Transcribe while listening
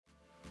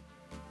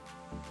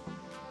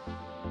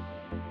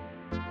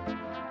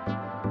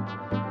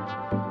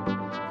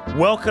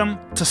Welcome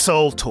to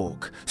Soul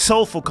Talk,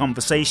 soulful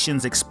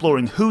conversations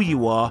exploring who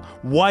you are,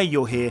 why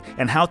you're here,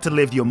 and how to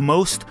live your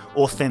most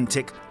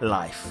authentic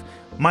life.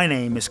 My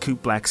name is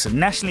Coop Blackson,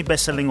 nationally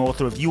best-selling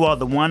author of You Are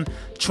the One,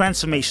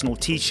 transformational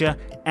teacher,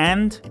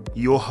 and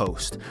your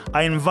host.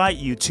 I invite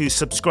you to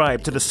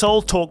subscribe to the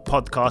Soul Talk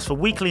podcast for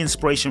weekly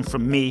inspiration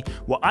from me,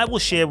 where I will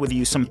share with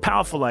you some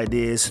powerful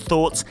ideas,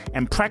 thoughts,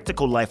 and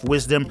practical life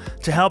wisdom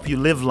to help you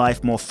live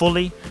life more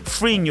fully,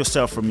 freeing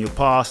yourself from your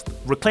past,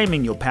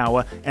 reclaiming your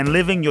power, and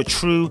living your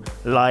true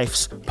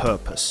life's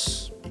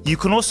purpose. You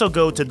can also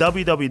go to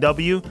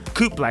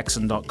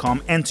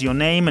www.coopblackson.com, enter your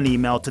name and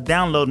email to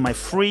download my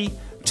free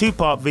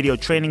 2-part video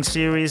training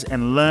series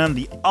and learn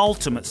the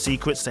ultimate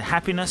secrets to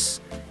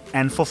happiness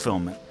and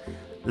fulfillment.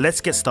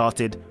 Let's get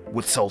started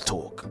with Soul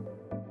Talk.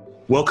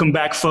 Welcome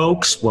back,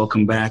 folks.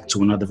 Welcome back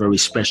to another very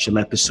special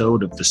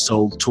episode of the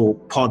Soul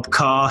Talk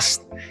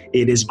podcast.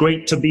 It is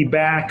great to be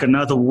back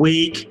another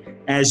week.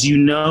 As you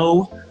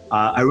know,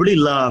 I really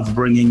love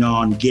bringing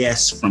on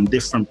guests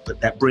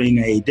that bring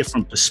a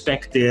different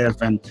perspective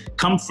and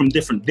come from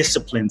different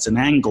disciplines and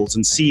angles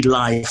and see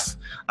life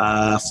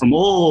from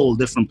all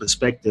different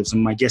perspectives.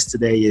 And my guest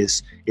today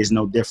is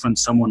no different,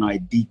 someone I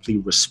deeply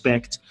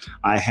respect.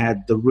 I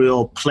had the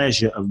real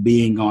pleasure of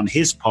being on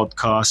his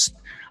podcast,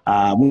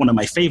 one of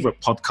my favorite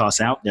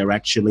podcasts out there,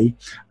 actually.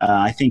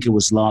 I think it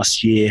was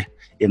last year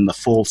in the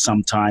fall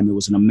sometime. It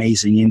was an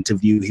amazing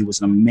interview. He was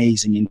an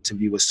amazing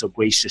interviewer, so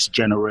gracious,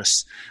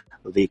 generous.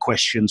 The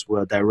questions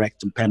were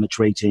direct and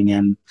penetrating,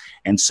 and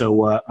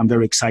so I'm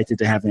very excited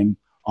to have him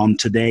on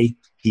today.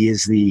 He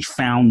is the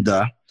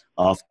founder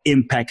of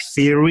Impact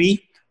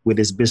Theory with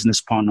his business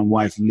partner and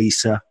wife,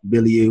 Lisa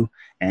Bilyeu.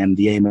 And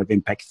the aim of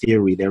Impact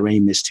Theory, their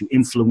aim is to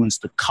influence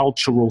the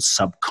cultural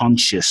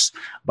subconscious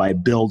by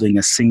building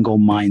a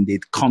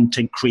single-minded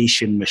content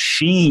creation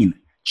machine.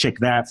 Check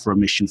that for a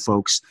mission,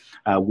 folks,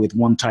 with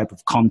one type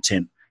of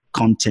content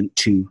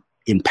to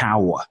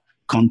empower.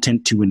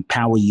 Content to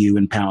empower you,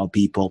 empower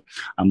people.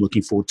 I'm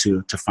looking forward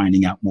to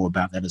finding out more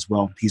about that as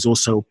well. He's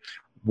also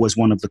was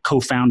one of the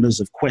co-founders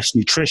of Quest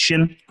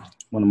Nutrition,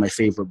 one of my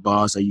favorite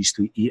bars. I used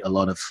to eat a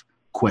lot of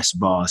Quest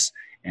bars,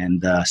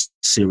 and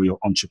serial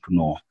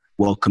entrepreneur.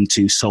 Welcome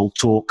to Soul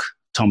Talk,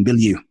 Tom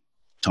Bilyeu.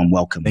 Tom,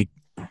 welcome.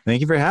 Thank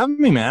you for having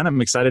me, man.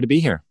 I'm excited to be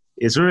here.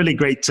 It's really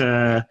great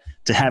to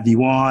have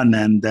you on,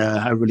 and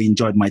I really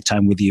enjoyed my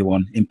time with you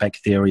on Impact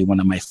Theory,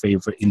 one of my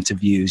favorite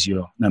interviews.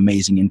 You're an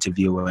amazing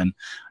interviewer, and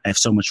I have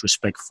so much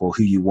respect for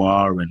who you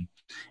are and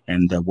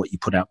what you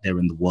put out there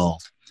in the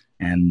world.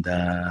 And,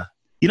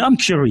 I'm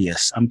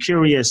curious. I'm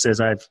curious as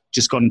I've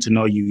just gotten to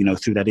know you,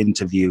 through that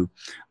interview,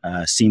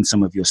 seen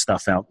some of your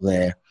stuff out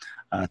there.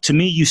 To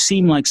me, you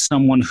seem like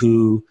someone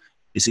who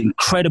is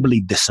incredibly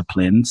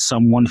disciplined,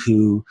 someone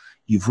who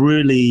you've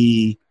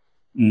really...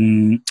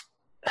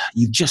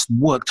 you've just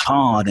worked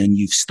hard, and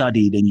you've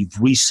studied, and you've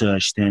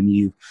researched, and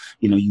you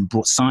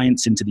brought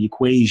science into the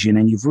equation,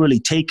 and you've really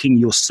taken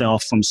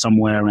yourself from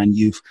somewhere, and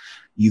you've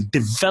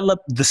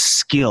developed the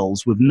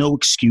skills with no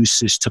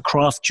excuses to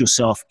craft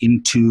yourself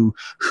into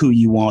who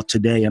you are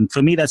today. And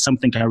for me, that's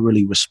something I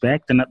really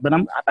respect. But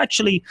I'm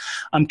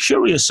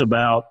curious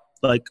about,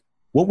 like,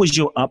 what was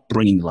your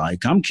upbringing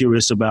like? I'm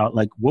curious about,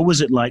 like, what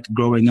was it like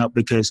growing up?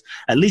 Because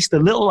at least the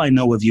little I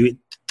know of you, it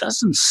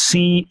doesn't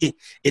seem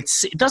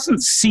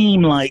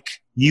like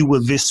you were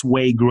this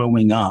way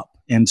growing up.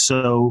 And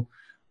so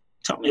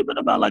tell me a bit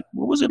about, like,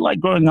 what was it like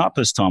growing up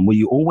as Tom? Were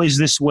you always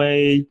this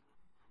way?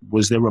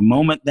 Was there a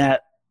moment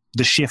that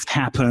the shift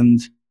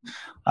happened?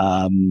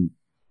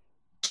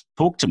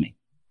 Talk to me.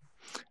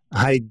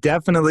 I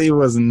definitely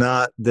was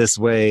not this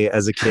way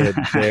as a kid.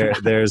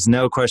 There's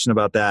no question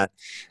about that.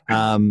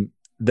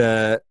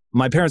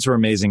 My parents were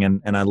amazing,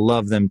 and I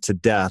love them to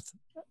death.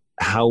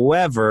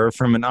 However,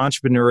 from an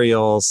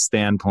entrepreneurial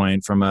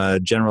standpoint, from a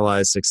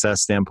generalized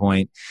success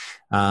standpoint,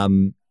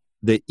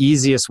 the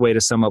easiest way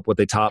to sum up what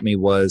they taught me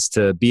was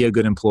to be a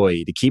good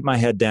employee, to keep my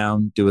head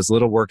down, do as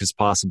little work as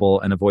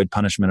possible, and avoid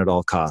punishment at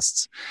all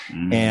costs.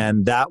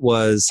 And that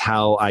was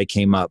how I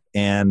came up.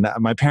 And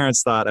my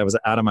parents thought I was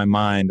out of my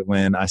mind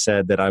when I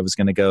said that I was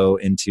going to go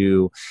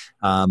into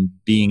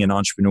being an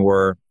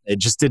entrepreneur.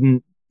 It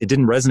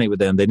didn't resonate with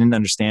them. They didn't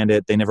understand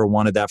it. They never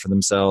wanted that for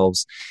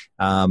themselves.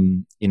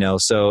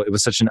 So it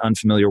was such an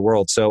unfamiliar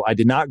world. So I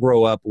did not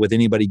grow up with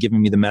anybody giving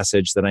me the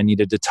message that I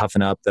needed to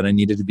toughen up, that I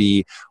needed to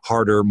be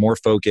harder, more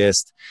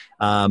focused.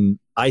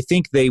 I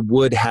think they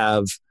would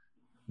have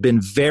been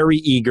very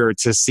eager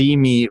to see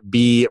me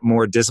be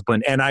more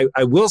disciplined. And I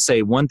will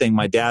say one thing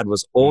my dad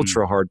was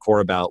ultra hardcore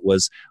about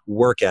was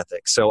work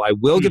ethic. So I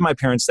will give my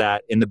parents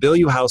that. In the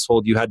Bilyeu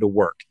household, you had to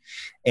work.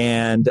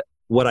 And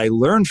what I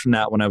learned from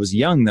that when I was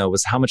young, though,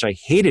 was how much I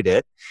hated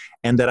it,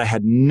 and that I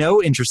had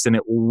no interest in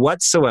it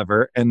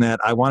whatsoever, and that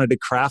I wanted to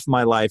craft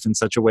my life in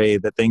such a way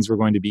that things were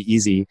going to be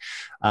easy.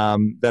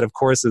 That, of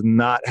course, is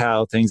not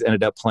how things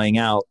ended up playing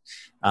out.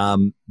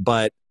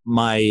 But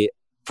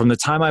from the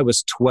time I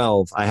was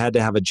 12, I had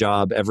to have a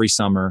job every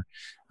summer.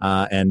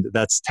 And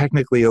that's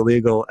technically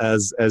illegal,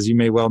 as you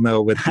may well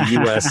know, with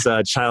the U.S.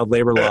 Child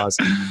labor laws.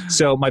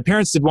 So my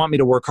parents did want me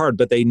to work hard,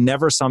 but they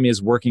never saw me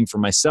as working for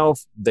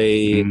myself.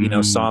 They,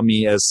 saw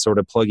me as sort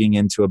of plugging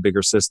into a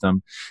bigger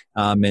system.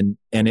 And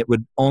it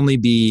would only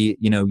be,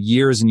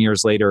 years and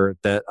years later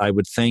that I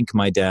would thank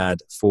my dad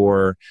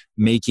for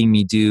making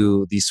me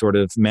do these sort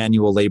of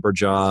manual labor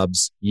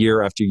jobs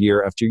year after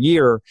year after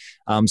year.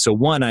 So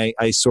one,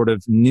 I sort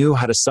of knew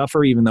how to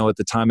suffer, even though at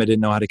the time I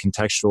didn't know how to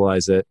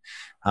contextualize it,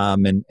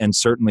 and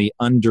certainly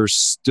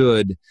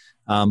understood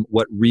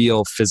what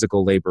real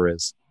physical labor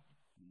is.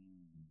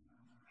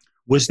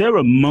 Was there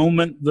a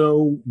moment,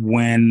 though,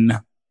 when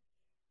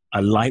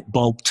a light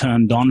bulb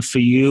turned on for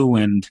you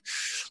and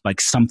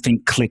like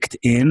something clicked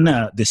in,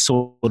 this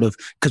sort of,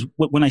 because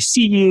when I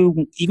see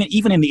you,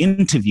 even in the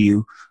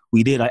interview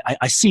we did,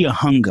 I see a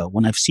hunger.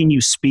 When I've seen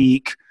you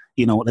speak,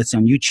 let's say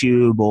on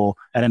YouTube or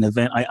at an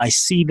event, I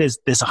see there's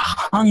a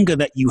hunger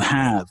that you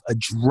have, a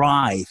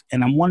drive.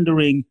 And I'm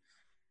wondering,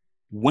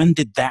 when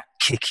did that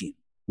kick in?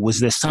 Was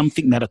there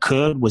something that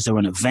occurred? Was there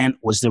an event?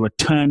 Was there a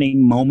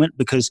turning moment?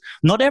 Because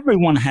not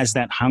everyone has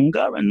that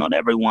hunger and not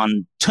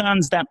everyone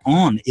turns that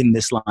on in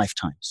this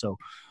lifetime. So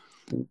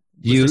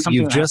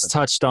you've just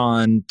touched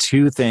on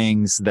two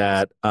things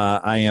that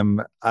I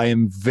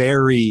am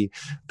very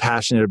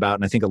passionate about,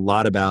 and I think a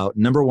lot about.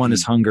 Number one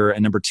is hunger,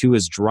 and number two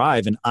is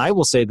drive. And I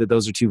will say that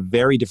those are two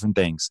very different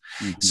things.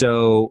 Mm-hmm.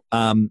 So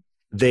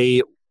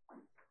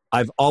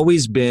I've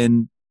always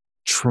been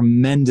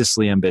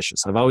tremendously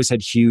ambitious. I've always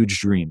had huge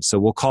dreams. So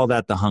we'll call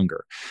that the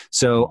hunger.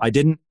 So I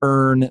didn't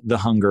earn the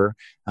hunger.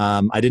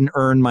 I didn't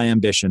earn my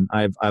ambition.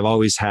 I've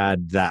always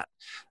had that.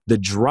 The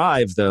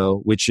drive, though,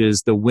 which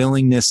is the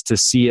willingness to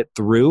see it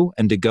through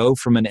and to go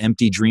from an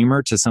empty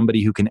dreamer to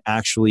somebody who can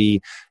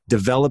actually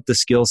develop the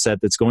skill set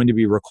that's going to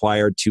be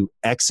required to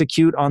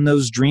execute on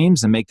those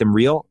dreams and make them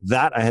real,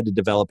 that I had to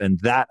develop, and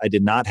that I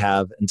did not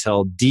have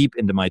until deep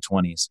into my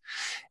 20s.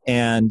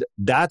 And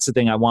that's the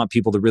thing I want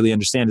people to really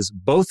understand, is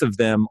both of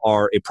them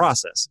are a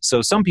process.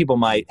 So some people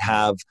might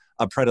have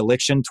a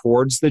predilection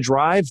towards the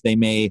drive. They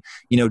may,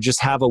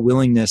 just have a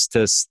willingness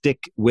to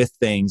stick with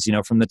things,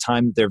 from the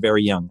time that they're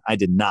very young. I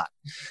did not.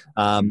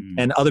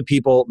 And other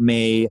people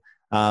may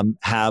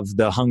have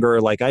the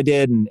hunger like I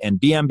did and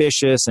be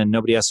ambitious, and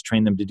nobody has to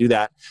train them to do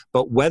that.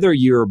 But whether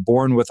you're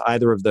born with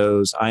either of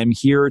those, I'm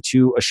here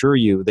to assure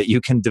you that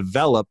you can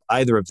develop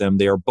either of them.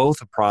 They are both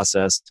a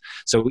process.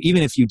 So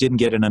even if you didn't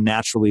get an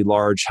unnaturally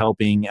large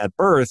helping at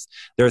birth,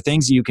 there are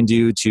things that you can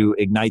do to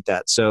ignite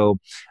that. So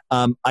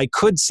I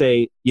could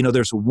say,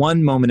 there's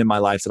one moment in my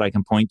life that I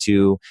can point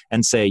to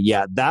and say,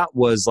 yeah, that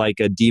was like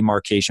a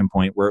demarcation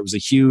point where it was a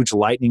huge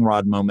lightning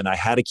rod moment. I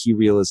had a key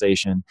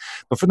realization.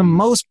 But for the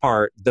most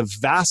part, the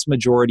vast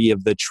majority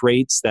of the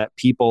traits that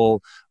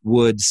people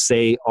would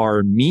say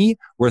are me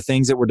were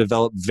things that were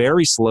developed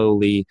very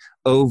slowly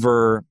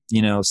over,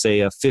 say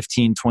a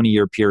 15,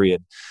 20-year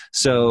period.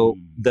 So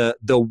the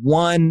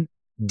one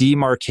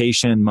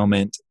demarcation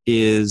moment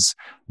is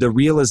the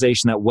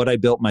realization that what I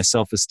built my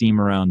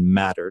self-esteem around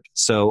mattered.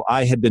 So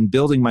I had been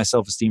building my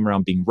self-esteem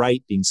around being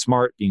right, being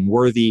smart, being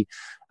worthy.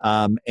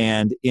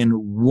 And in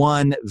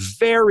one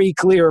very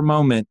clear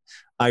moment,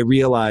 I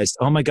realized,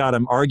 oh my God,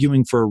 I'm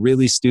arguing for a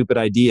really stupid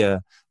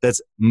idea that's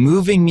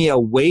moving me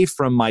away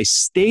from my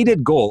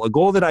stated goal, a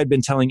goal that I'd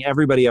been telling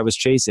everybody I was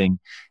chasing.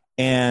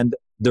 And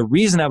the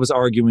reason I was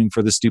arguing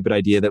for the stupid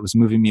idea that was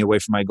moving me away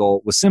from my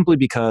goal was simply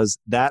because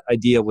that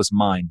idea was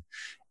mine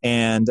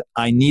and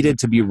I needed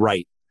to be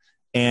right.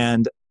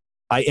 And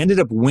I ended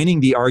up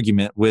winning the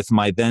argument with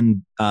my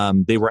then,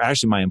 they were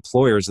actually my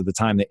employers at the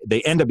time.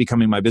 They ended up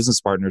becoming my business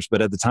partners,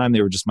 but at the time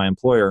they were just my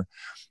employer.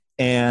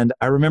 And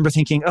I remember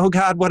thinking, oh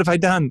God, what have I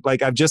done?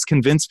 Like, I've just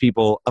convinced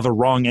people of a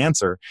wrong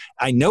answer.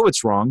 I know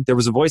it's wrong. There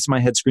was a voice in my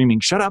head screaming,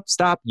 shut up,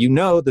 stop. You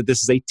know that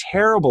this is a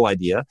terrible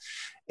idea.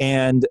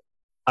 And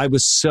I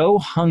was so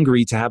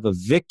hungry to have a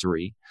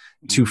victory,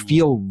 to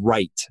feel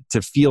right,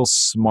 to feel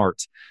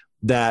smart,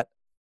 that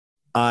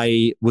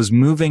I was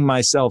moving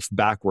myself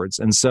backwards.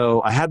 And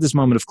so I had this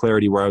moment of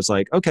clarity where I was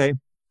like, okay,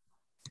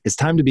 it's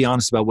time to be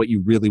honest about what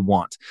you really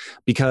want.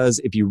 Because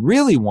if you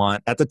really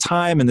want, at the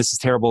time, and this is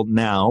terrible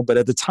now, but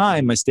at the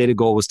time, my stated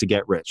goal was to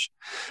get rich.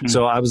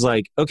 So I was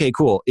like, okay,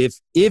 cool.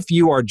 If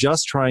you are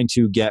just trying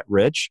to get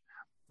rich,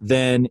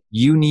 then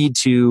you need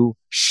to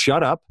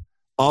shut up,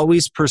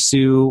 always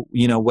pursue,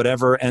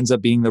 whatever ends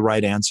up being the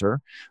right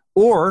answer,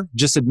 or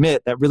just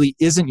admit that really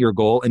isn't your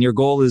goal, and your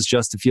goal is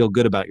just to feel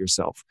good about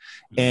yourself.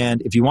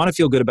 And if you want to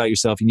feel good about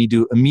yourself, you need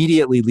to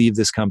immediately leave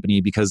this company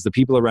because the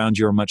people around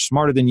you are much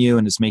smarter than you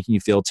and it's making you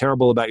feel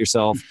terrible about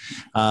yourself.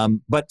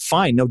 But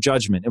fine, no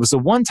judgment. It was the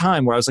one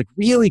time where I was like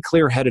really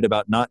clear-headed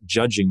about not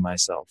judging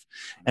myself.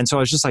 And so I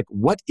was just like,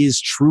 what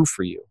is true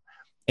for you?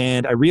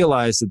 And I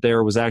realized that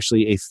there was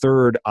actually a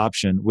third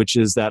option, which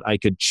is that I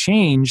could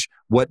change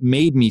what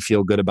made me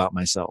feel good about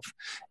myself.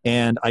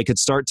 And I could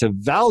start to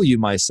value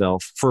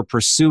myself for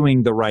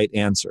pursuing the right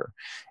answer.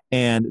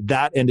 And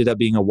that ended up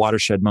being a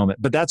watershed moment.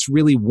 But that's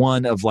really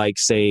one of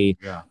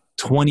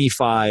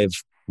 25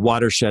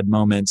 watershed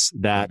moments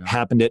that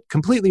happened at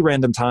completely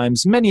random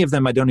times. Many of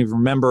them I don't even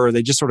remember.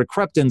 They just sort of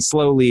crept in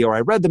slowly, or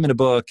I read them in a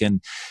book.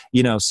 And,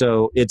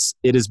 so it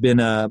has been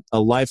a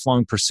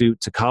lifelong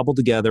pursuit to cobble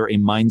together a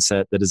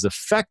mindset that is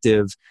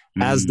effective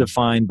as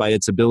defined by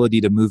its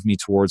ability to move me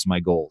towards my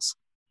goals.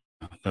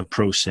 The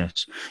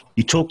process.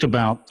 You talked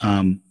about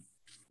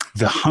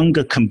the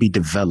hunger can be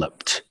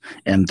developed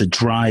and the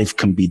drive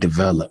can be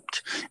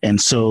developed. And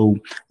so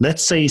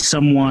let's say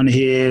someone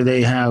here,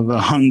 they have a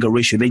hunger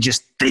issue. They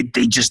just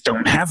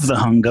don't have the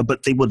hunger,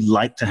 but they would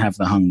like to have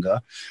the hunger.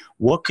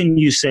 What can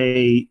you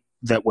say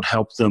that would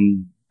help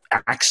them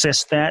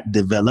access that,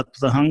 develop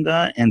the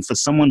hunger? And for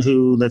someone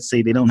who, let's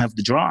say, they don't have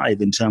the drive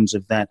in terms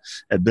of that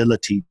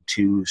ability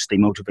to stay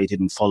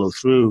motivated and follow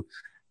through,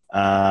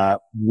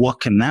 what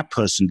can that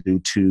person do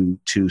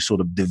to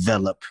sort of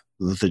develop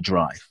the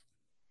drive?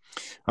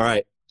 All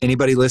right.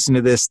 Anybody listen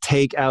to this,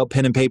 take out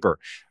pen and paper.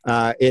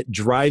 It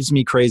drives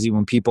me crazy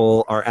when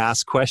people are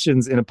asked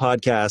questions in a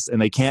podcast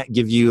and they can't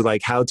give you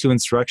like how-to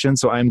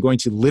instructions. So I'm going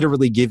to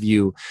literally give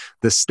you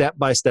the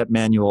step-by-step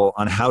manual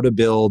on how to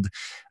build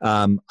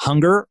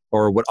hunger,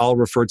 or what I'll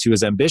refer to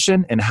as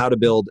ambition, and how to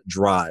build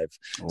drive.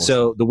 Awesome.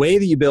 So the way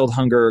that you build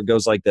hunger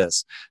goes like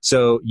this.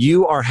 So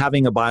you are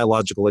having a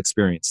biological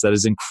experience that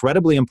is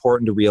incredibly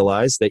important to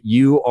realize that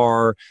you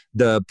are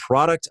the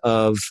product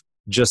of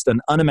just an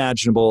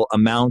unimaginable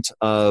amount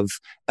of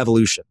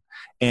evolution.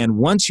 And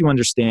once you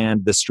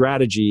understand the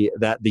strategy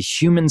that the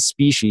human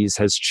species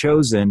has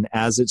chosen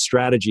as its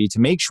strategy to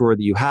make sure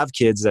that you have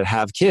kids that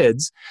have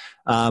kids,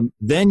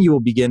 then you will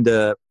begin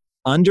to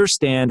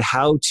understand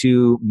how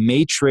to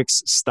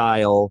matrix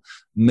style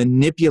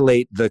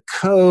manipulate the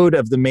code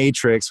of the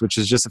matrix, which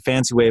is just a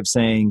fancy way of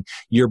saying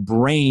your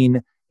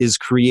brain is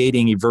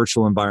creating a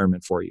virtual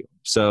environment for you.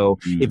 So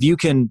if you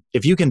can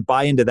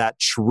buy into that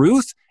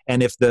truth,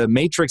 and if the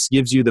matrix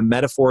gives you the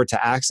metaphor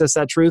to access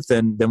that truth,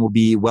 then we'll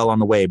be well on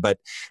the way. But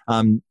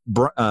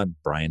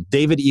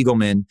David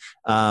Eagleman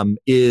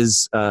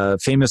is a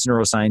famous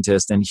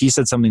neuroscientist, and he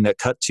said something that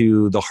cut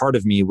to the heart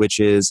of me, which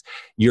is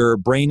your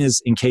brain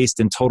is encased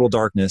in total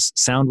darkness.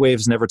 Sound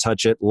waves never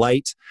touch it.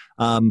 Light,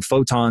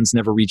 photons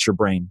never reach your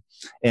brain.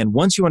 And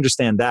once you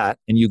understand that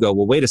and you go,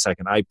 well, wait a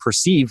second, I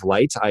perceive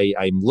light.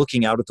 I'm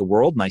looking out at the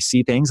world and I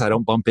see things. I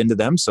don't bump into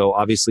them. So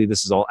obviously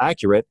this is all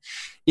accurate.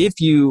 If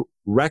you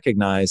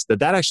recognize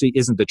that actually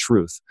isn't the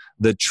truth.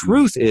 The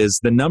truth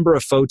is the number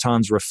of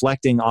photons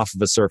reflecting off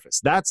of a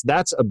surface. That's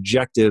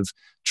objective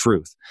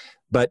truth.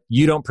 But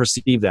you don't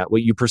perceive that.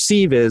 What you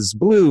perceive is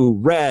blue,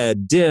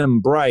 red, dim,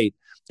 bright.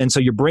 And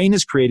so your brain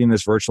is creating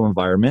this virtual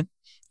environment,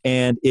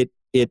 and it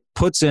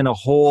puts in a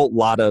whole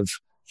lot of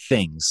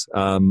things.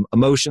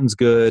 Emotions,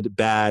 good,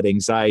 bad,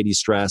 anxiety,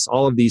 stress,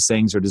 all of these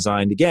things are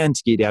designed, again,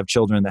 to get you to have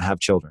children that have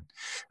children.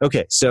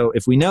 Okay, so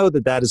if we know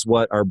that is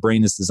what our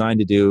brain is designed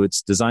to do,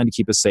 it's designed to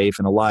keep us safe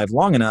and alive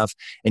long enough,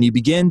 and you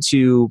begin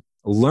to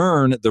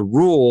learn the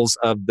rules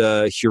of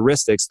the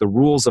heuristics, the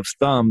rules of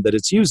thumb that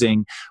it's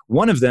using.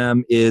 One of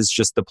them is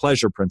just the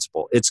pleasure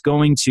principle. It's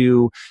going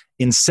to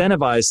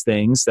incentivize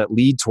things that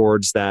lead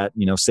towards that,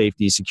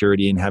 safety,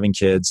 security, and having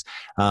kids.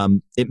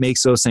 It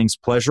makes those things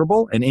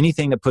pleasurable, and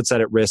anything that puts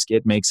that at risk,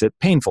 it makes it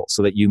painful,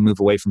 so that you move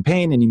away from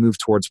pain and you move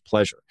towards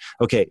pleasure.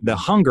 Okay, the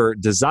hunger,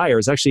 desire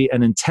is actually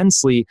an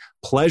intensely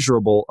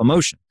pleasurable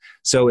emotion.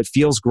 So it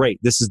feels great.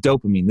 This is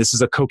dopamine. This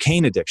is a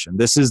cocaine addiction.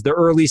 This is the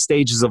early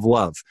stages of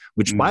love,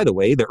 which, by the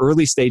way, the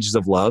early stages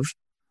of love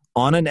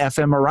on an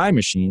fMRI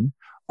machine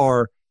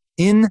are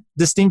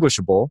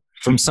indistinguishable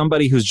from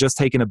somebody who's just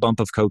taken a bump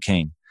of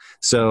cocaine.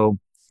 So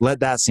let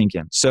that sink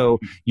in. So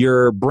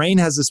your brain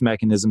has this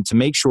mechanism to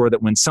make sure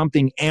that when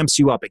something amps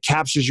you up, it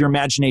captures your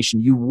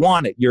imagination, you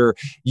want it,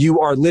 you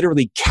are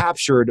literally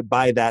captured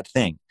by that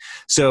thing.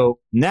 So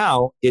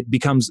now it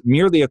becomes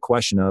merely a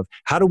question of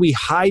how do we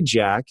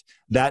hijack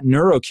that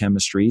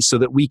neurochemistry so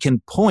that we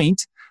can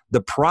point the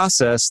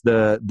process,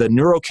 the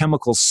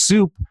neurochemical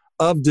soup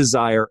of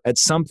desire at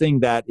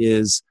something that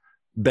is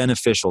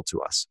beneficial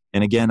to us.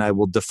 And again, I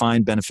will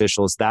define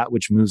beneficial as that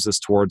which moves us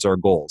towards our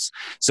goals.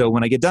 So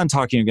when I get done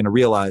talking, you're going to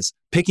realize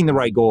picking the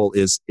right goal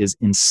is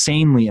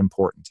insanely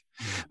important.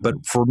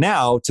 But for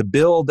now, to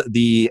build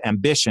the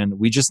ambition,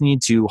 we just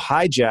need to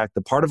hijack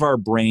the part of our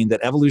brain that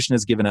evolution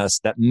has given us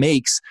that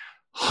makes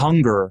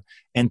hunger,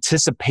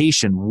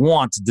 anticipation,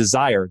 want,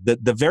 desire,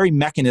 the very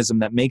mechanism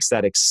that makes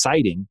that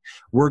exciting.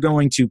 We're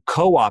going to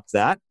co-opt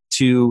that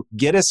to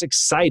get us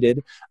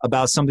excited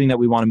about something that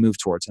we want to move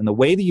towards. And the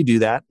way that you do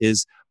that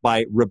is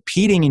by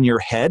repeating in your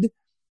head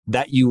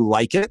that you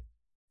like it.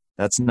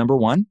 That's number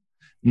one.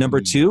 Number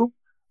two,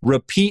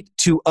 repeat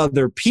to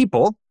other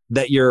people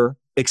that you're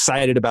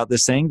excited about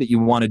this thing, that you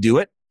want to do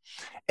it.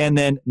 And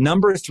then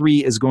number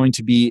three is going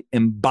to be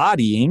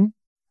embodying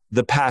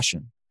the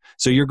passion.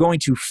 So you're going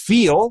to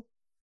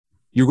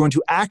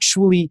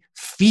actually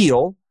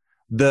feel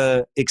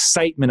the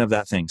excitement of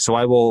that thing. So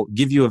I will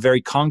give you a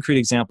very concrete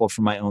example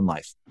from my own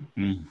life.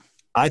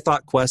 I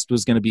thought Quest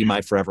was going to be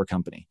my forever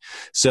company.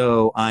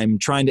 So I'm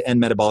trying to end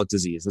metabolic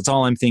disease. That's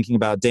all I'm thinking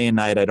about day and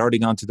night. I'd already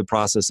gone through the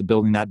process of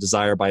building that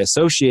desire by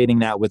associating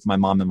that with my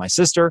mom and my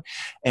sister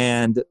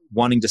and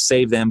wanting to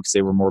save them because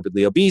they were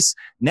morbidly obese.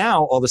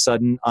 Now, all of a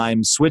sudden,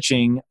 I'm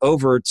switching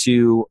over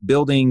to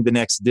building the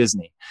next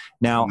Disney.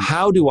 Now,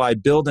 how do I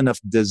build enough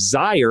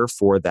desire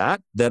for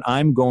that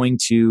I'm going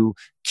to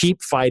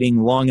keep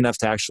fighting long enough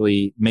to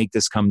actually make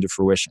this come to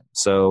fruition?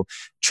 So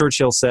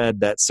Churchill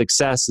said that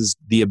success is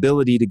the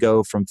ability to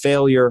go from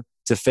failure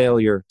to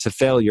failure to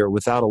failure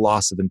without a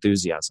loss of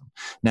enthusiasm.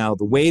 Now,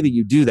 the way that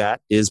you do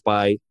that is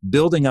by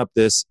building up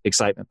this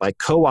excitement, by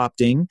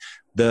co-opting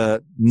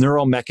the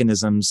neural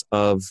mechanisms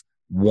of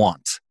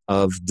want,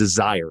 of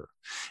desire.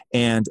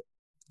 And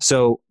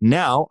so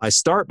now I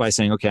start by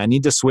saying, okay, I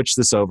need to switch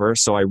this over.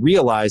 So I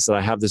realize that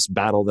I have this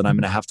battle that I'm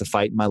going to have to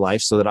fight in my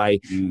life so that I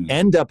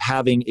end up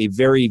having a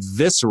very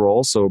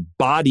visceral, so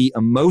body,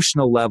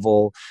 emotional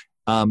level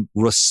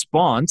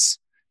response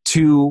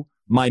to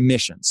my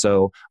mission.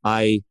 So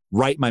I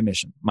write my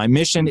mission. My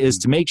mission is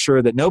to make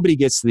sure that nobody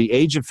gets to the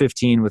age of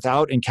 15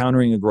 without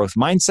encountering a growth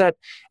mindset,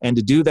 and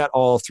to do that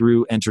all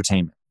through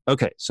entertainment.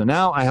 Okay, so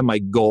now I have my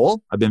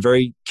goal. I've been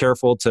very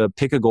careful to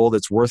pick a goal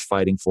that's worth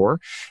fighting for.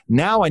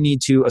 Now I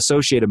need to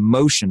associate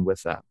emotion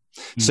with that.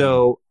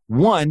 So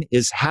one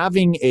is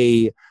having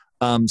a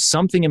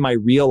something in my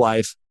real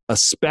life,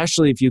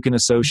 especially if you can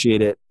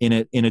associate it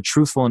in a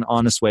truthful and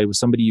honest way with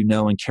somebody you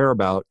know and care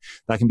about,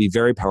 that can be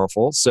very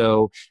powerful.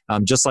 So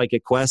just like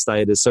at Quest, I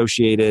had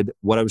associated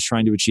what I was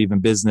trying to achieve in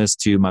business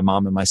to my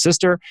mom and my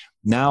sister.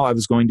 Now I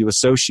was going to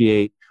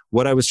associate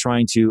what I was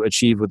trying to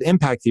achieve with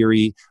impact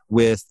theory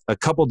with a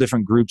couple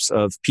different groups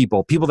of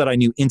people that I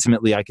knew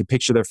intimately. I could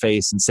picture their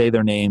face and say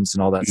their names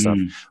and all that stuff.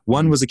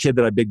 One was a kid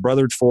that I big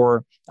brothered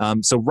for.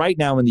 So right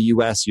now in the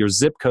US, your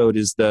zip code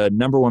is the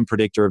number one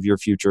predictor of your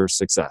future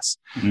success.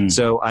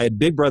 So I had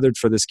big brothered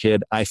for this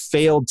kid. I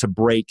failed to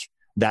break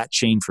that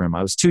chain for him.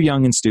 I was too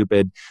young and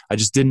stupid. I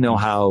just didn't know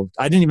how.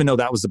 I didn't even know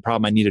that was the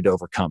problem I needed to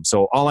overcome.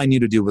 So all I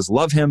needed to do was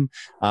love him.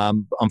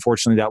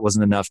 Unfortunately, that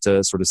wasn't enough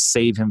to sort of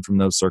save him from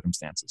those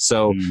circumstances.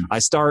 So I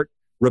start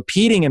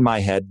repeating in my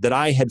head that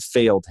I had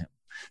failed him.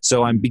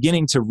 So I'm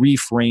beginning to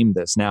reframe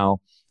this. Now,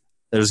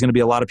 there's going to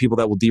be a lot of people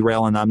that will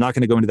derail, and I'm not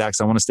going to go into that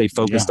because I want to stay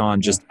focused on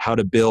just how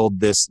to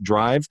build this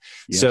drive.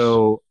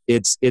 So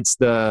it's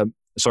the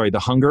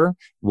hunger.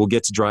 We'll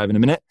get to drive in a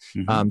minute.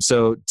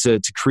 So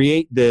to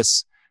create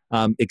this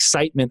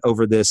excitement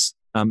over this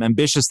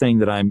ambitious thing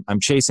that I'm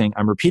chasing,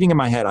 I'm repeating in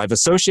my head. I've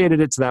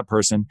associated it to that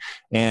person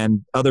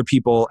and other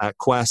people at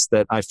Quest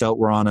that I felt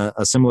were on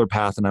a similar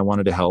path and I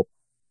wanted to help.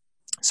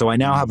 So I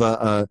now have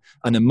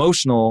an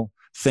emotional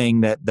thing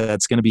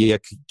that's going to be a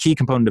key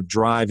component of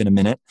drive in a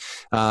minute.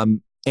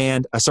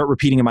 And I start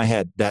repeating in my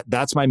head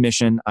that's my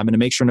mission. I'm going to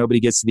make sure nobody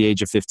gets to the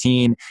age of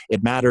 15.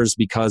 It matters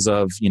because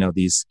of,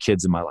 these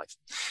kids in my life.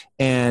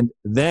 And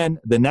then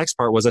the next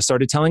part was I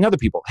started telling other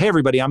people, hey,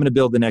 everybody, I'm going to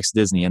build the next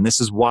Disney. And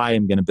this is why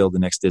I'm going to build the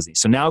next Disney.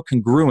 So now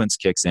congruence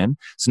kicks in.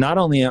 So not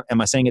only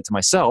am I saying it to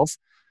myself,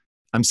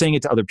 I'm saying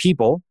it to other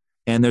people.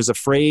 And there's a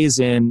phrase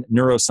in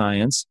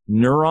neuroscience,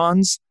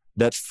 neurons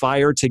that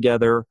fire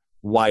together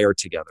wire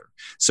together.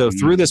 So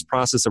through this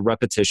process of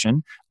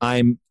repetition,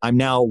 I'm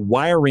now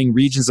wiring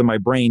regions of my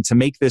brain to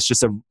make this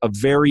just a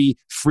very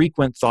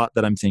frequent thought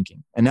that I'm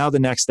thinking. And now the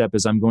next step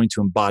is I'm going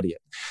to embody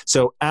it.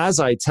 So as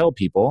I tell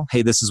people,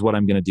 hey, this is what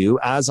I'm going to do,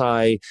 as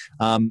I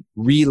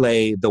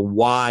relay the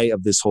why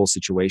of this whole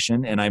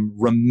situation, and I'm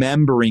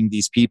remembering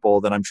these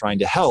people that I'm trying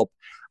to help,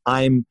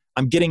 I'm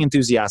getting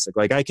enthusiastic.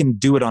 Like I can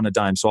do it on a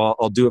dime. So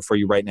I'll do it for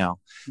you right now.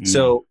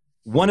 So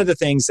one of the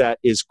things that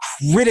is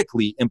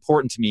critically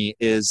important to me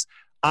is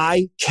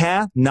I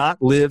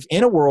cannot live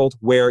in a world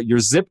where your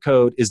zip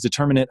code is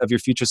determinant of your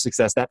future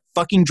success. That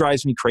fucking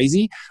drives me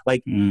crazy.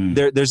 Like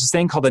there's this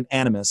thing called an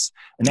animus.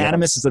 An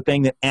animus is the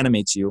thing that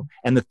animates you.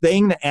 And the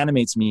thing that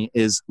animates me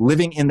is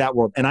living in that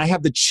world. And I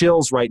have the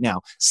chills right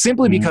now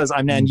simply because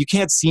and you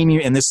can't see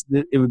me. And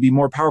it would be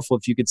more powerful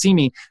if you could see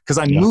me because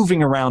I'm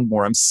moving around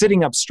more. I'm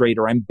sitting up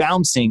straighter. I'm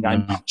bouncing.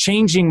 I'm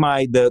changing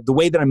the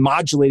way that I'm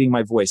modulating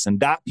my voice. And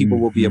that people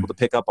will be able to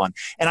pick up on.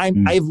 And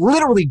I've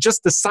literally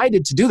just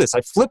decided to do this. I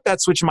flipped that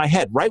switch in my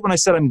head right when I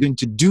said I'm going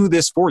to do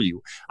this for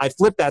you. I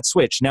flipped that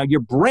switch. Now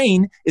your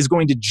brain is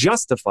going to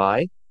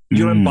justify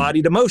your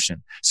embodied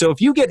emotion. So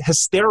if you get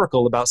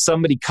hysterical about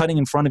somebody cutting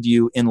in front of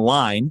you in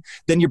line,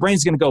 then your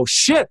brain's going to go,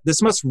 shit,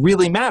 this must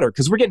really matter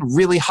because we're getting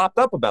really hopped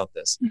up about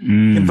this.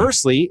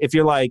 Conversely, if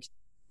you're like,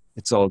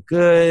 it's all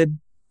good,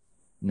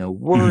 no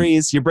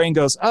worries, your brain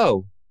goes,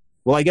 oh,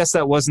 well, I guess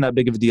that wasn't that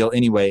big of a deal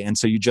anyway. And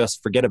so you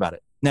just forget about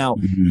it. Now,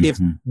 if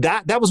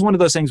that was one of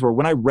those things where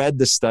when I read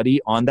the study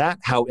on that,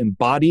 how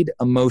embodied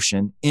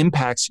emotion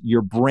impacts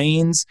your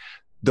brain's,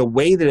 the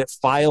way that it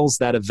files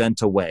that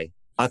event away,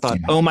 I thought,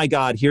 oh my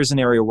God, here's an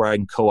area where I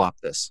can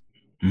co-opt this.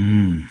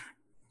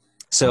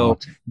 So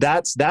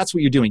that's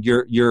what you're doing.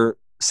 You're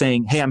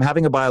saying, hey, I'm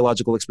having a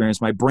biological experience.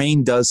 My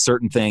brain does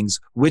certain things.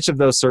 Which of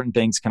those certain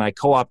things can I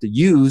co-opt to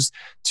use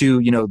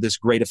to, this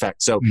great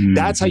effect? So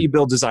that's how you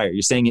build desire.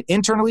 You're saying it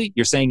internally,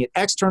 you're saying it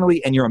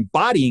externally, and you're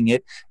embodying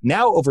it.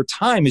 Now, over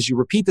time, as you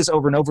repeat this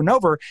over and over and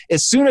over,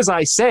 as soon as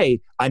I say,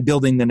 I'm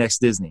building the next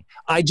Disney,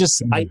 I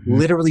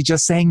literally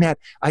just saying that,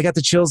 I got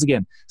the chills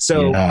again.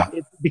 So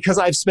because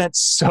I've spent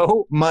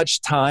so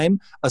much time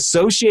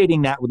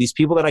associating that with these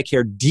people that I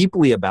care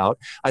deeply about,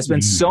 I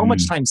spend so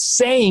much time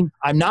saying,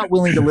 I'm not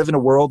willing to live in a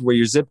world where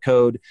your zip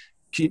code,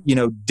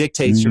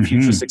 dictates your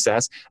future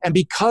success. And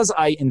because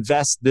I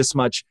invest this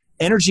much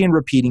energy in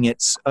repeating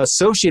it,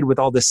 associated with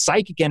all this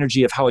psychic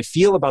energy of how I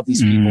feel about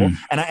these people,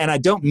 and I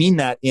don't mean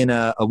that in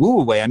a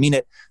woo-woo way. I mean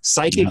it.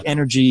 Psychic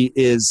energy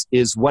is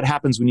what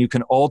happens when you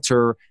can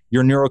alter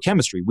your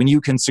neurochemistry, when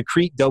you can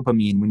secrete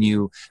dopamine, when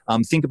you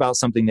think about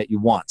something that you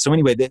want. So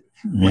anyway,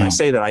 when I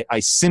say that, I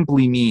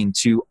simply mean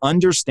to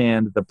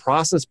understand the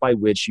process by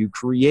which you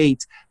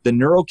create the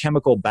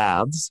neurochemical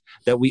baths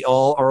that we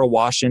all are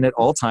awash in at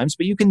all times,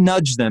 but you can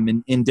nudge them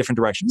in different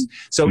directions.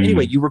 So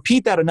anyway, you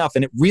repeat that enough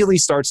and it really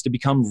starts to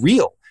become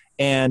real.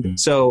 And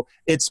so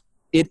it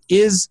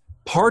is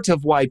part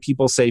of why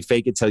people say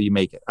fake it till you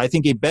make it. I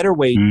think a better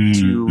way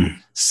to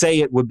say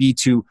it would be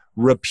to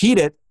repeat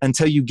it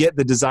until you get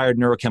the desired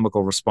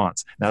neurochemical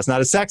response. Now, it's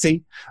not as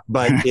sexy,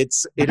 but it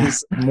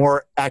is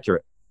more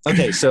accurate.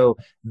 Okay, so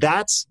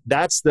that's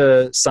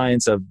the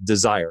science of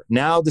desire.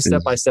 Now, the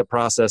step-by-step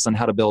process on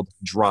how to build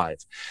drive.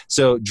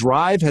 So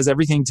drive has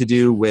everything to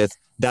do with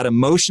that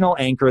emotional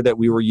anchor that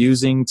we were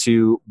using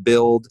to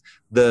build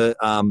the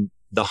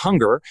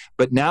hunger,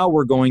 but now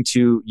we're going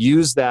to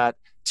use that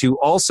to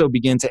also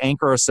begin to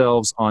anchor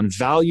ourselves on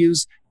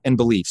values and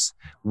beliefs.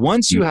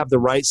 Once you have the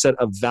right set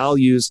of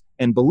values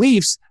and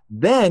beliefs,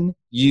 then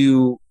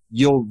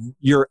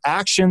your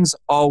actions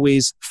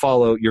always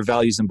follow your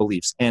values and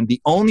beliefs. And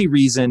the only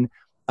reason,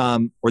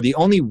 or the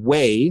only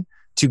way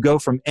to go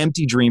from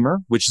empty dreamer,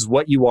 which is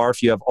what you are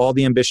if you have all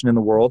the ambition in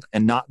the world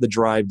and not the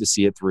drive to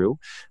see it through,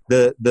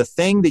 the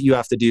thing that you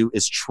have to do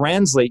is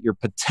translate your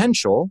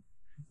potential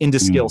into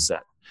skill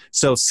set.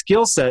 So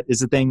skill set is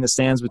the thing that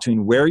stands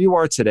between where you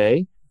are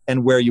today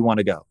and where you want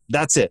to go.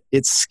 That's it.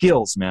 It's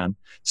skills, man.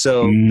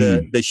 So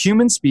the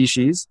human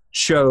species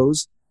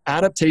chose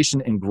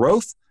adaptation and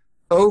growth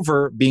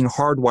over being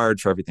hardwired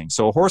for everything.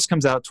 So a horse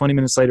comes out, 20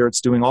 minutes later,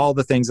 it's doing all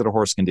the things that a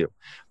horse can do.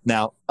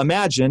 Now,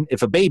 imagine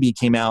if a baby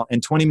came out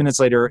and 20 minutes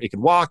later, it could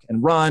walk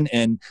and run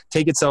and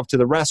take itself to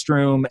the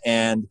restroom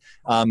and,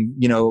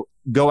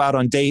 go out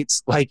on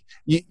dates.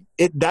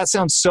 That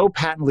sounds so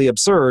patently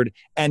absurd.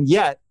 And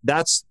yet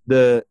that's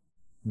the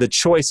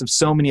choice of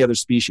so many other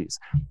species.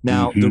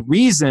 Now, the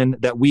reason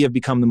that we have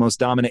become the most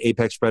dominant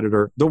apex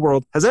predator the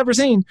world has ever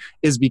seen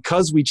is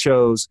because we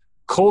chose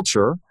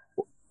culture,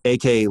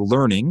 aka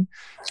learning,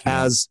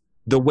 as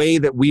the way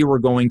that we were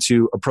going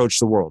to approach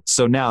the world.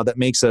 So now that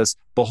makes us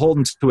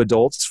beholden to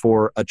adults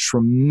for a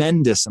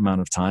tremendous amount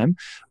of time.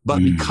 But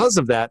because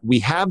of that, we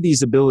have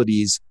these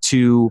abilities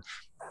to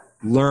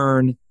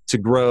learn, to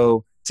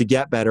grow, to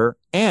get better,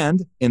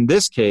 and in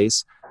this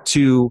case,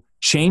 to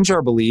change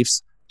our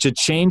beliefs, to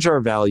change our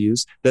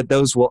values, that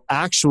those will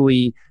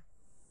actually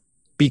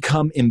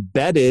become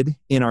embedded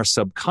in our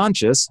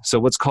subconscious. So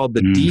what's called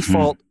the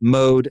default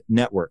mode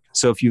network.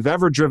 So if you've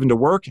ever driven to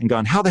work and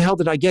gone, how the hell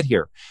did I get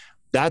here?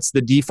 That's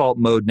the default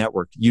mode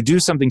network. You do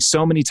something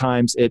so many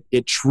times,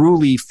 it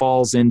truly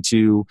falls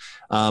into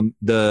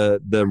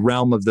the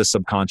realm of the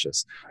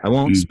subconscious. I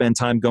won't spend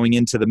time going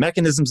into the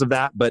mechanisms of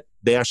that, but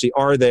they actually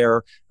are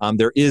there.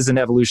 There is an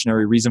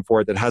evolutionary reason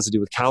for it that has to do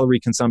with calorie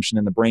consumption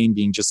and the brain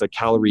being just a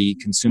calorie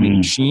consuming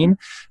machine.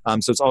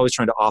 So it's always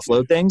trying to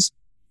offload things.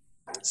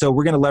 So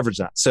we're going to leverage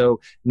that.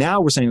 So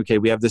now we're saying, okay,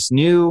 we have this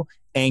new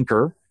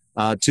anchor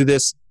to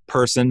this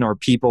person or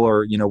people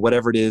or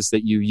whatever it is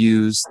that you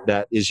use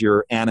that is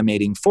your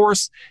animating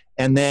force,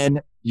 and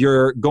then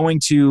you're going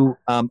to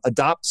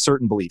adopt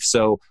certain beliefs.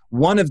 So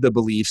one of the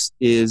beliefs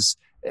is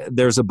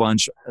there's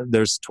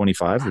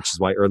 25, which is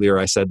why earlier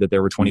I said that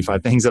there were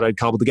 25 things that I'd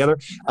cobbled together.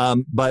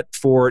 But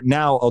for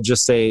now, I'll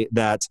just say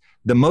that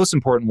the most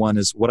important one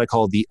is what I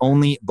call the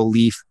only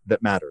belief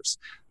that matters.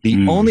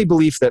 The only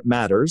belief that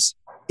matters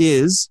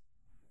is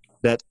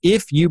that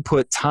if you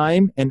put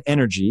time and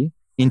energy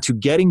into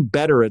getting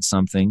better at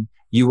something,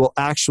 you will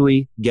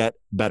actually get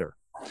better.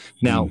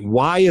 Now,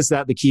 why is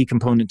that the key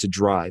component to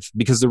drive?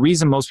 Because the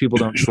reason most people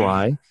don't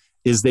try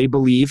is they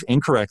believe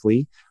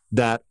incorrectly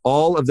that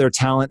all of their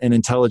talent and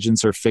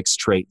intelligence are fixed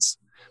traits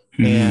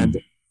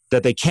and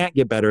that they can't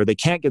get better, they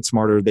can't get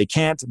smarter, they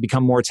can't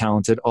become more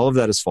talented. All of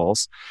that is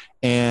false.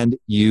 And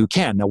you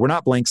can. Now, we're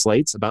not blank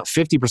slates. About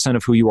 50%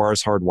 of who you are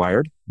is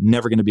hardwired.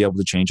 Never going to be able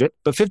to change it.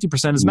 But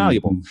 50% is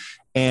malleable.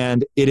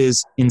 And it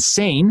is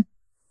insane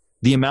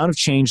the amount of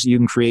change that you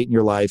can create in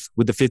your life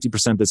with the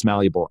 50% that's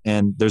malleable.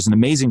 And there's an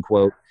amazing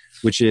quote,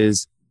 which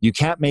is, you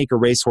can't make a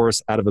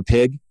racehorse out of a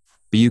pig,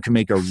 but you can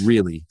make a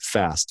really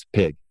fast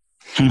pig.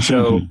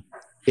 So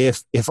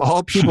if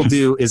all people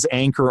do is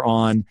anchor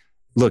on,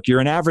 look, you're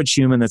an average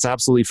human, that's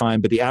absolutely fine,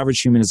 but the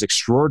average human is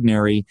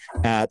extraordinary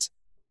at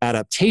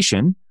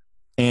adaptation,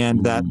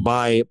 And that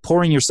by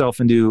pouring yourself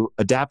into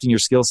adapting your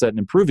skill set and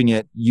improving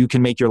it, you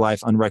can make your life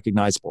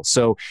unrecognizable.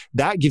 So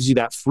that gives you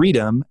that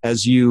freedom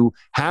as you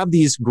have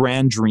these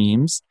grand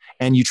dreams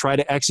and you try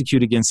to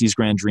execute against these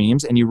grand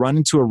dreams and you run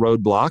into a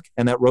roadblock,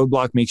 and that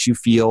roadblock makes you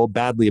feel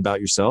badly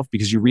about yourself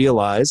because you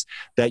realize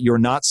that you're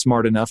not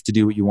smart enough to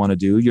do what you want to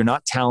do. You're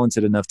not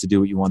talented enough to do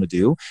what you want to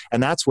do.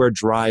 And that's where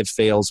drive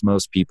fails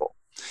most people.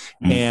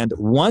 And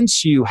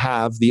once you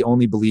have the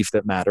only belief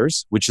that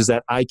matters, which is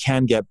that I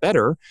can get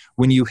better,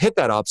 when you hit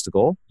that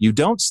obstacle, you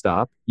don't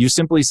stop. You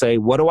simply say,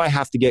 what do I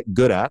have to get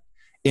good at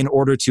in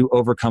order to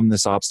overcome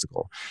this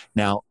obstacle?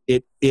 Now,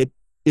 it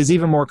is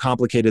even more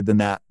complicated than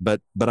that, but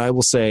I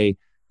will say,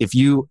 if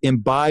you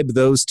imbibe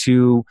those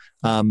two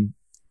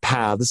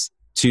paths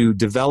to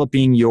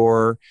developing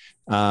your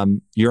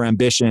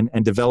ambition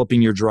and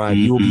developing your drive,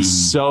 you will be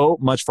so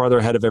much farther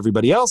ahead of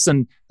everybody else.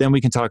 And then we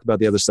can talk about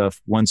the other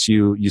stuff once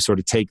you sort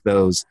of take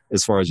those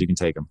as far as you can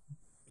take them.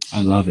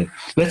 I love it.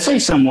 Let's say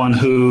someone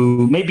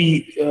who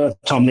maybe,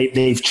 Tom,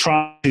 they've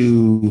tried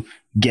to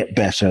get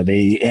better.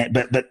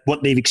 But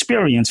what they've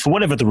experienced, for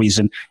whatever the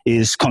reason,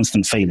 is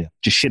constant failure.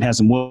 Just shit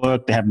hasn't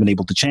worked. They haven't been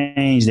able to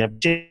change. They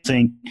haven't done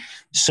anything.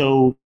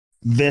 So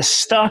they're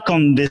stuck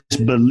on this,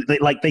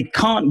 like they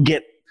can't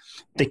get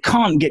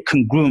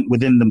congruent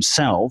within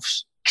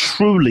themselves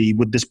truly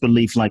with this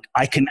belief, like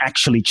I can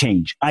actually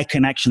change, I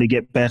can actually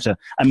get better.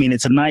 I mean,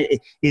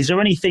 is there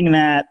anything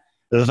that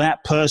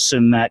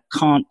person that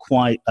can't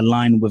quite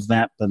align with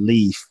that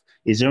belief,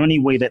 is there any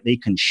way that they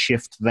can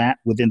shift that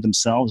within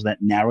themselves, that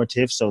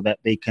narrative, so that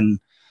they can,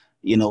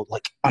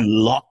 like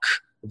unlock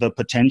the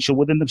potential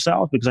within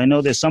themselves? Because I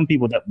know there's some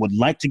people that would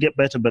like to get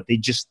better, but they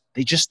just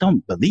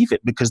don't believe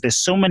it because there's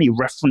so many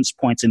reference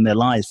points in their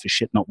lives for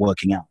shit not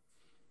working out.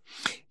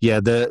 Yeah,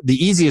 the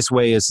easiest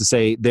way is to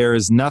say there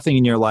is nothing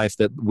in your life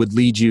that would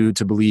lead you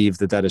to believe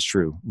that that is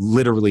true.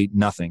 Literally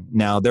nothing.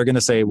 Now, they're going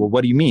to say, well,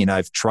 what do you mean?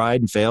 I've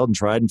tried and failed and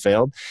tried and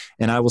failed.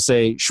 And I will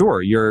say,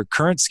 sure, your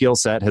current skill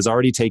set has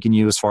already taken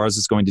you as far as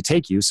it's going to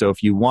take you. So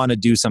if you want to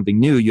do something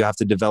new, you have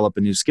to develop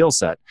a new skill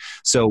set.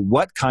 So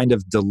what kind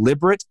of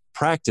deliberate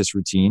practice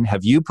routine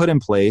have you put in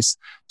place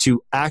to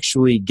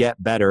actually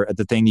get better at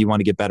the thing you want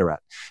to get better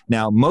at?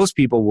 Now, most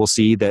people will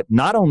see that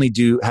not only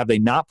have they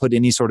not put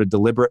any sort of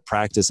deliberate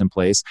practice in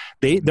place,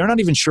 they're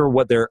not even sure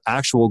what their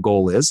actual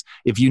goal is.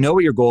 If you know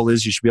what your goal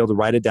is, you should be able to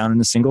write it down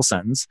in a single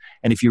sentence.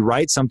 And if you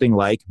write something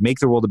like make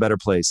the world a better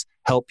place,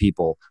 help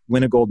people,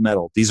 win a gold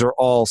medal, these are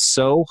all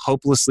so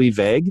hopelessly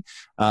vague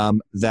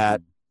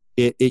that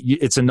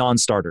it's a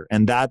non-starter.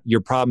 And that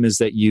your problem is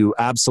that you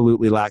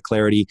absolutely lack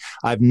clarity.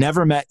 I've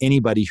never met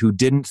anybody who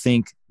didn't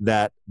think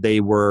that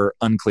they were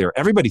unclear.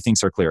 Everybody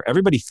thinks they're clear.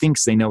 Everybody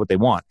thinks they know what they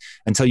want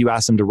until you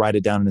ask them to write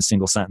it down in a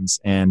single sentence,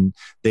 and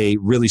they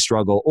really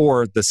struggle,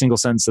 or the single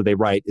sentence that they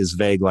write is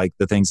vague, like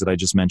the things that I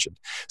just mentioned.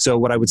 So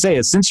what I would say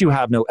is, since you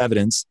have no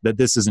evidence that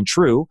this isn't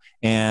true,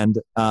 and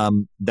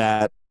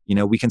that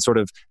we can sort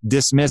of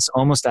dismiss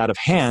almost out of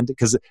hand,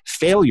 because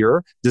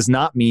failure does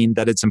not mean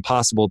that it's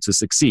impossible to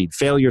succeed.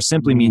 Failure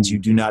simply means you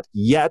do not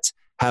yet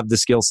have the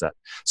skill set.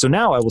 So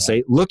now I will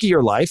say, look at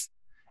your life,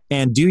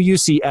 and do you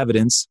see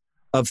evidence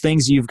of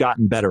things you've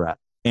gotten better at?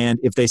 And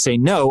if they say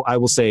no, I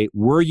will say,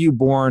 were you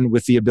born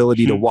with the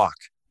ability to walk?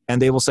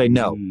 And they will say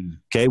no.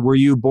 Okay. Were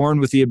you born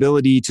with the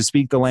ability to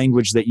speak the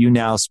language that you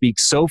now speak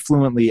so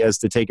fluently as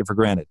to take it for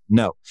granted?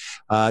 No.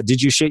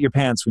 Did you shit your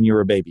pants when you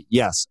were a baby?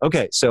 Yes.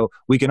 Okay. So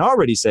we can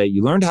already say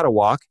you learned how to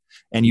walk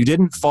and you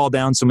didn't fall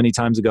down so many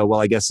times ago. Well,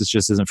 I guess this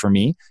just isn't for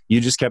me.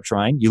 You just kept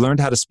trying. You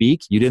learned how to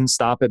speak. You didn't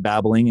stop at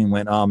babbling and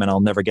went, oh man,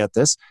 I'll never get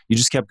this. You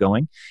just kept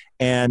going.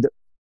 And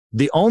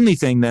the only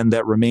thing then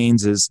that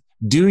remains is,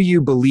 do you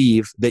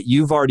believe that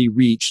you've already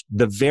reached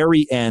the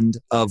very end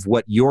of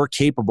what you're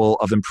capable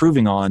of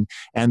improving on,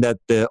 and that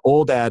the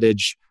old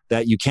adage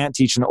that you can't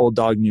teach an old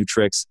dog new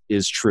tricks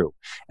is true?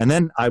 And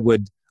then I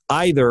would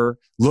either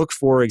look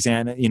for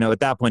example, at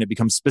that point it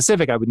becomes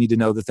specific. I would need to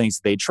know the things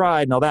that they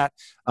tried and all that.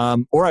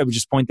 Or I would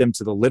just point them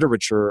to the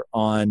literature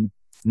on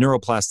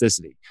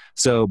neuroplasticity.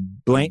 So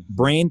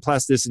brain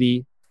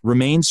plasticity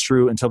remains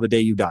true until the day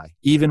you die.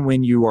 Even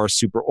when you are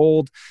super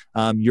old,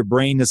 your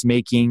brain is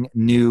making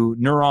new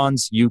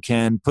neurons. You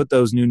can put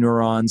those new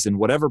neurons in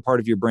whatever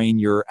part of your brain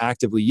you're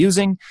actively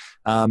using.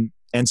 And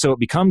so it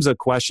becomes a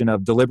question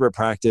of deliberate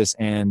practice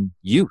and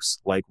use.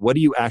 Like, what are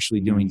you actually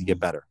doing to get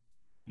better?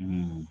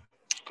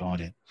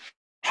 Got it.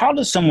 How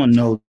does someone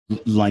know,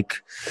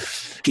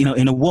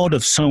 in a world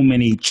of so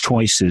many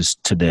choices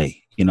today,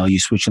 you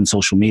switch on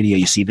social media,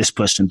 you see this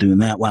person doing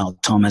that. Wow,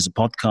 Tom has a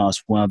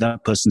podcast. Wow,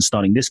 that person's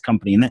starting this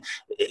company. And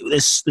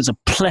there's a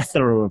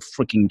plethora of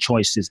freaking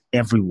choices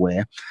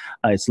everywhere.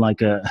 It's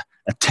like a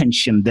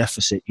attention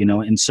deficit,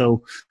 And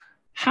so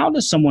how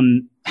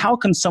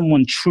can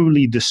someone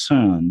truly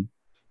discern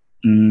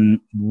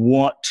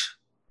what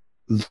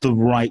the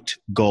right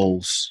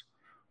goals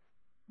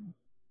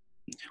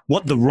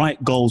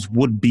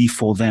would be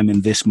for them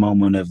in this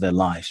moment of their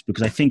lives?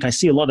 Because I think I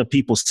see a lot of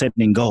people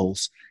setting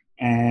goals,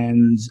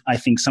 and I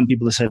think some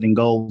people are setting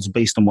goals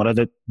based on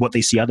what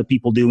they see other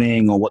people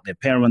doing, or what their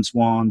parents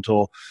want,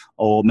 or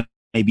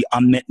maybe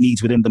unmet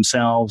needs within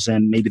themselves,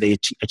 and maybe they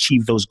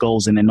achieve those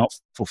goals and they're not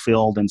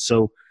fulfilled. And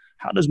so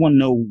how does one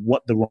know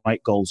what the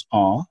right goals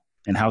are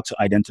and how to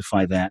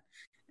identify that?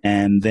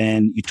 And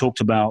then you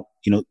talked about,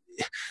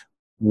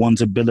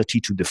 one's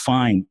ability to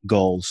define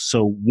goals.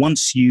 So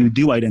once you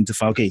do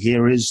identify, okay,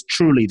 here is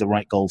truly the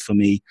right goal for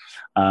me,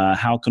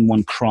 how can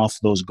one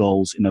craft those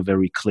goals in a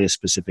very clear,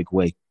 specific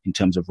way in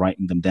terms of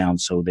writing them down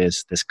so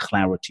there's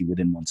clarity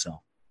within oneself?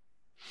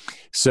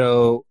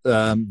 So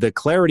the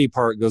clarity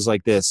part goes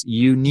like this.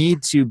 You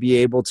need to be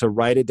able to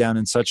write it down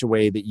in such a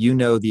way that you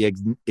know the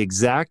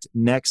exact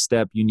next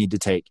step you need to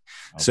take.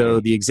 Okay. So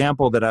the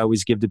example that I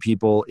always give to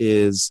people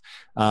is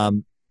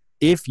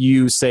if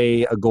you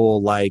say a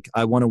goal like,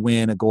 I want to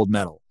win a gold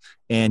medal,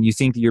 and you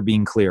think that you're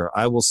being clear,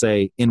 I will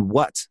say, in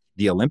what?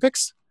 The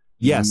Olympics?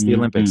 Yes, the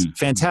Olympics.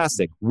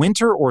 Fantastic.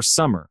 Winter or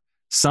summer?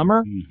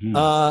 Summer?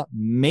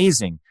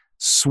 Amazing.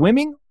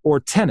 Swimming or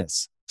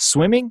tennis?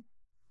 Swimming?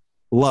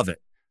 Love it.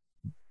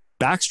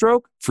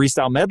 Backstroke,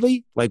 freestyle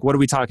medley, like what are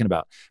we talking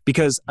about?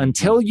 Because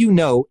until you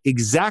know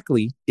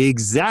exactly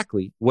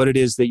what it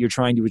is that you're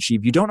trying to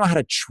achieve, you don't know how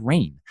to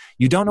train.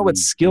 You don't know what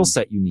skill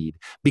set you need.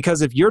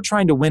 Because if you're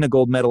trying to win a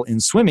gold medal in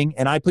swimming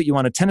and I put you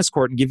on a tennis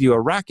court and give you a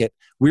racket,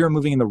 we are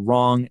moving in the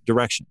wrong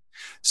direction.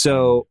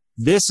 So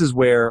this is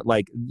where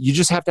you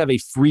just have to have a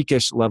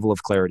freakish level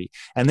of clarity.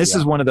 And this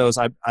is one of those,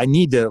 I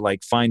need to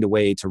find a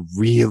way to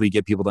really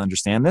get people to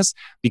understand this,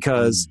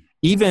 because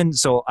even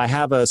so, I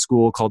have a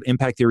school called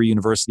Impact Theory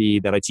University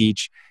that I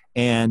teach,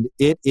 and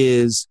it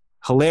is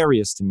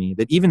hilarious to me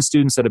that even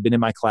students that have been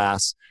in my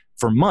class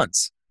for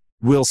months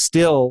will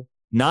still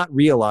not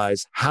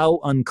realize how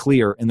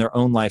unclear in their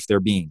own life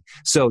they're being.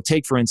 So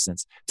take, for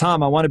instance,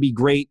 Tom, I want to be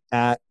great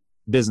at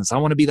business. I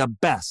want to be the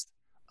best.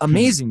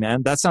 Amazing,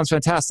 man. That sounds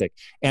fantastic.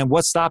 And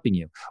what's stopping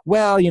you?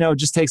 Well, it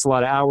just takes a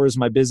lot of hours.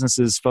 My business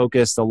is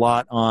focused a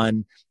lot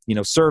on,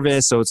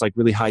 service. So it's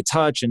really high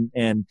touch. And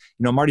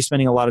I'm already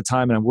spending a lot of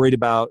time and I'm worried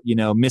about,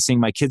 missing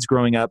my kids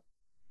growing up.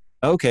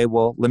 Okay,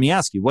 well, let me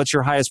ask you, what's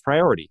your highest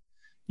priority?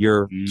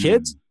 Your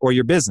kids or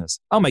your business?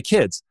 Oh, my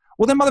kids.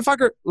 Well, then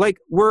motherfucker,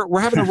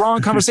 we're having the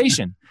wrong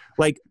conversation.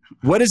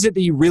 What is it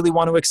that you really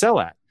want to excel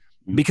at?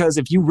 Because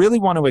if you really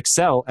want to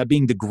excel at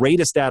being the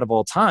greatest dad of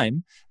all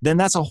time, then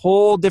that's a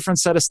whole different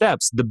set of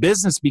steps. The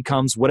business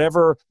becomes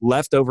whatever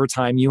leftover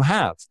time you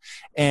have.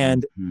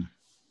 And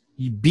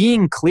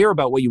being clear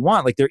about what you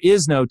want, there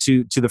is no,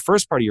 to the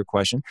first part of your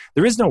question,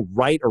 there is no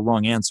right or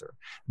wrong answer.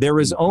 There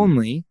is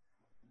only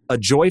a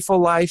joyful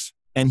life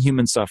and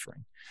human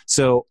suffering.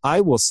 So I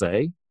will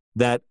say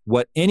that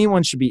what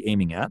anyone should be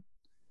aiming at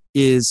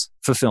is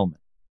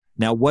fulfillment.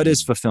 Now, what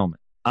is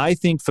fulfillment? I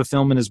think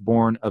fulfillment is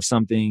born of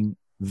something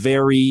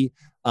very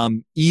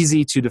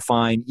easy to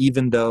define,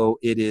 even though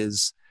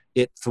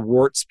it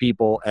thwarts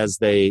people as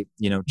they,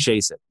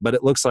 chase it. But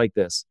it looks like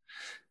this.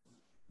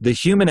 The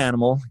human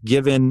animal,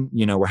 given,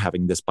 we're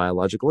having this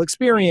biological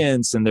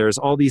experience and there's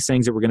all these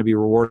things that we're going to be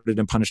rewarded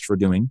and punished for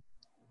doing.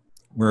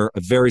 We're a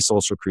very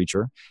social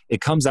creature.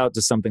 It comes out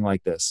to something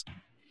like this.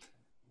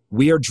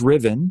 We are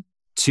driven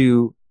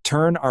to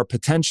turn our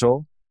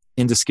potential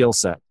into skill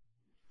set.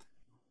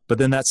 But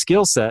then that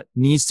skill set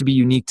needs to be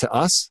unique to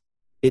us.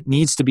 It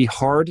needs to be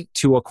hard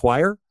to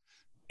acquire,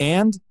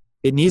 and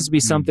it needs to be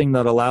something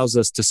that allows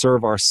us to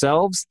serve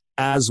ourselves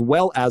as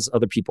well as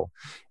other people.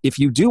 If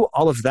you do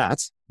all of that,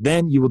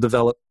 then you will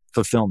develop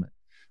fulfillment.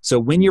 So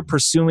when you're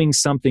pursuing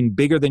something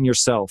bigger than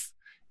yourself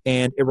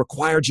and it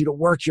required you to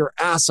work your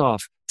ass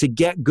off to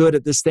get good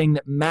at this thing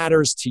that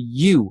matters to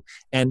you,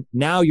 and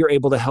now you're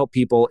able to help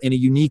people in a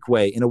unique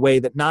way, in a way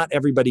that not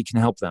everybody can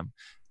help them,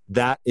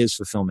 that is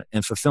fulfillment.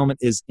 And fulfillment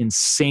is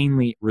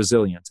insanely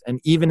resilient.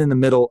 And even in the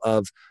middle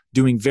of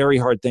doing very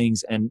hard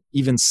things and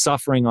even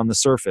suffering on the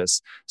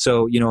surface.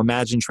 So,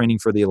 imagine training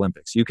for the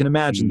Olympics. You can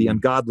imagine the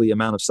ungodly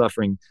amount of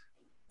suffering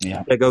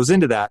that goes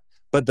into that.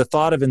 But the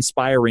thought of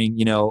inspiring,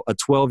 a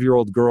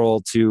 12-year-old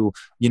girl to,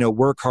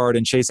 work hard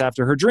and chase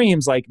after her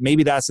dreams,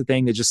 maybe that's the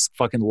thing that just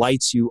fucking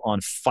lights you on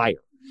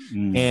fire.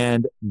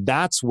 And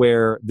that's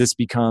where this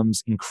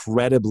becomes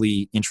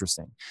incredibly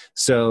interesting.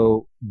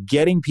 So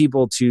getting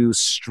people to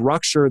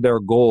structure their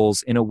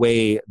goals in a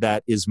way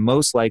that is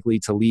most likely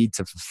to lead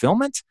to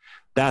fulfillment,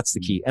 that's the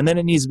key. And then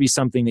it needs to be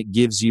something that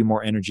gives you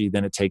more energy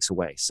than it takes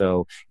away.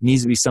 So it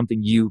needs to be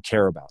something you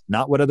care about,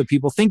 not what other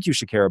people think you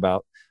should care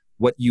about,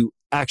 what you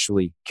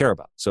actually care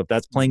about. So if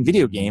that's playing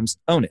video games,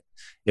 own it.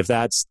 If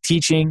that's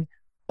teaching,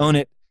 own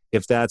it.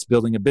 If that's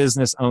building a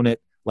business, own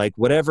it.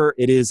 Whatever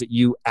it is that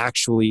you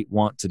actually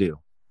want to do.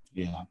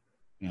 Yeah.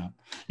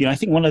 I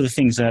think one of the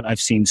things that I've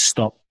seen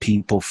stop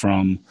people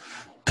from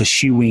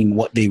pursuing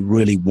what they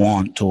really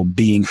want or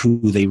being who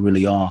they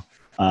really are,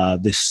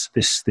 this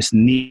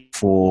need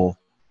for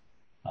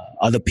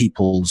other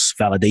people's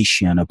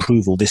validation,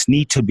 approval, this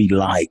need to be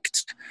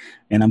liked.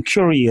 And I'm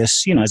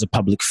curious, as a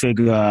public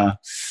figure,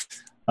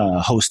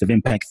 host of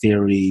Impact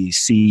Theory,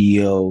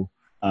 CEO,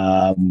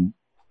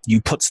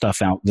 you put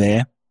stuff out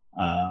there.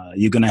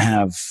 You're going to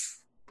have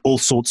all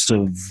sorts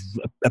of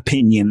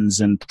opinions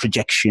and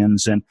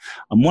projections. And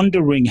I'm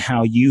wondering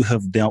how you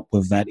have dealt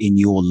with that in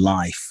your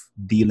life,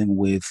 dealing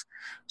with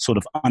sort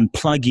of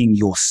unplugging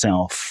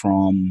yourself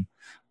from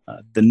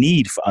the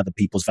need for other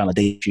people's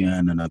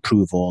validation and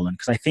approval. And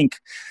because I think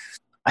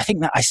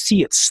that I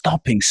see it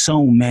stopping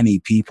so many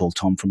people,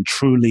 Tom, from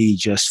truly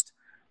just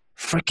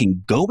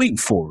freaking going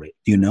for it,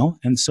 you know?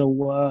 And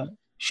so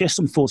share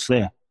some thoughts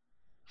there.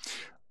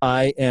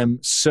 I am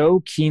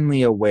so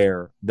keenly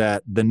aware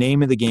that the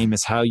name of the game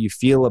is how you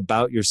feel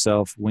about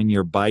yourself when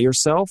you're by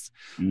yourself,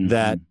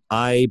 that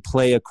I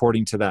play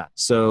according to that.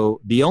 So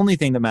the only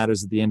thing that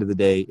matters at the end of the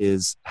day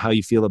is how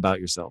you feel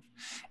about yourself.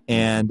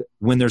 And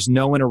when there's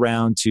no one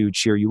around to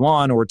cheer you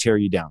on or tear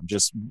you down,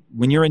 just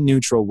when you're in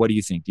neutral, what do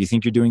you think? Do you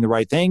think you're doing the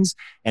right things?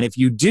 And if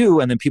you do,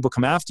 and then people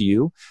come after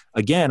you,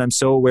 again, I'm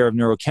so aware of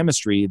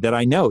neurochemistry that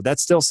I know that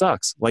still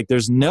sucks. Like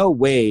there's no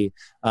way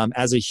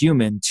as a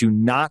human to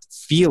not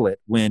feel it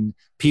when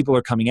people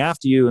are coming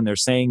after you and they're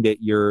saying that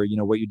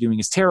what you're doing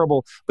is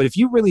terrible. But if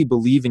you really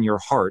believe in your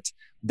heart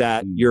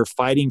that you're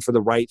fighting for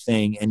the right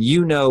thing and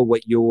you know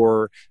what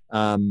your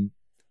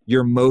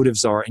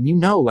motives are,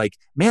 and like,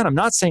 man, I'm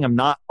not saying I'm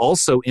not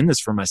also in this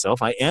for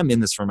myself. I am in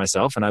this for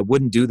myself, and I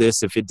wouldn't do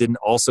this if it didn't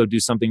also do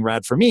something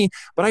rad for me,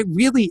 but I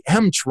really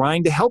am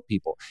trying to help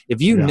people.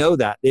 If you know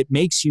that, it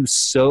makes you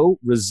so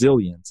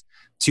resilient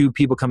to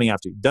people coming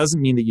after you. Doesn't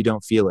mean that you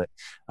don't feel it.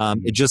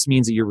 It just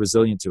means that you're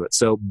resilient to it.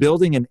 So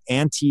building an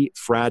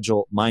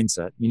anti-fragile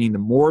mindset, meaning the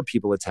more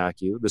people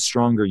attack you, the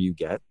stronger you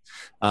get,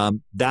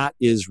 that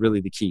is really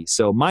the key.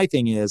 So my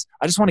thing is,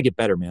 I just want to get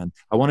better, man.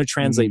 I want to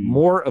translate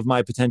more of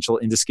my potential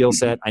into skill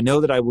set. I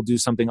know that I will do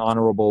something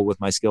honorable with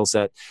my skill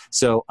set.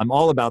 So I'm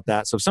all about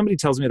that. So if somebody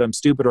tells me that I'm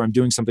stupid or I'm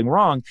doing something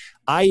wrong,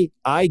 I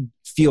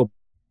feel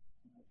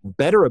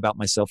better about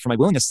myself for my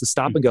willingness to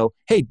stop and go,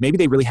 hey, maybe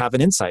they really have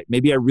an insight.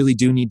 Maybe I really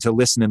do need to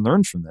listen and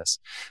learn from this.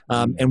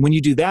 And when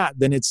you do that,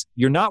 then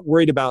you're not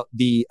worried about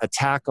the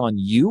attack on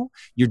you.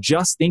 You're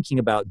just thinking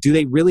about, do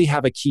they really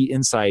have a key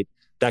insight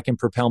that can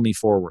propel me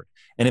forward?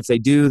 And if they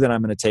do, then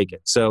I'm going to take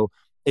it. So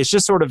it's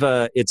just sort of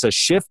it's a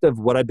shift of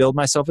what I build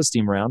my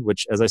self-esteem around,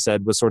 which, as I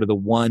said, was sort of the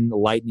one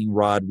lightning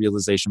rod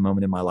realization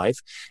moment in my life.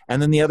 And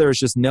then the other is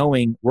just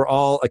knowing we're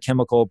all a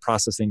chemical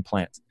processing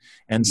plant.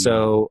 And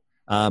so,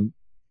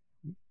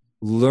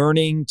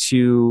 learning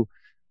to,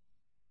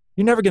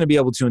 you're never going to be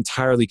able to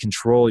entirely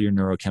control your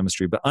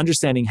neurochemistry, but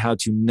understanding how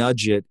to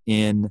nudge it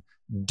in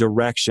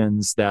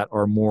directions that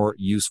are more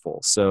useful.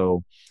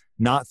 So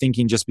not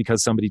thinking just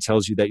because somebody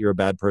tells you that you're a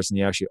bad person,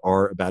 you actually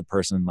are a bad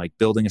person, like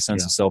building a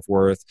sense of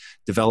self-worth,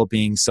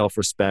 developing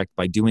self-respect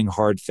by doing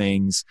hard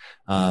things,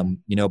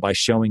 by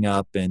showing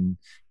up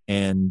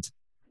and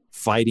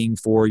fighting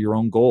for your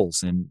own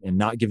goals and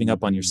not giving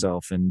up on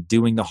yourself and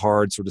doing the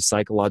hard sort of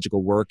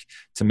psychological work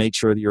to make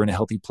sure that you're in a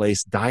healthy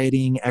place.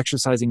 Dieting,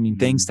 exercising,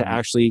 things to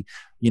actually,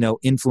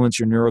 influence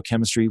your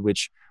neurochemistry,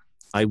 which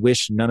I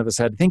wish none of us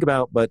had to think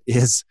about, but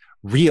is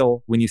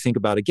real when you think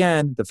about,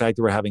 again, the fact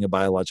that we're having a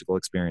biological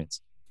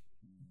experience.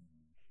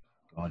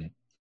 Got it.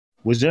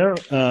 Was there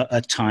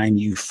a time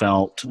you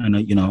felt, I know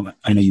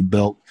you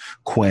built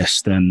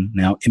Quest and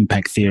now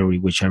Impact Theory,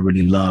 which I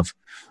really love.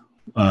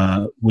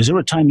 Was there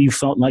a time you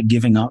felt like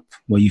giving up,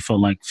 where you felt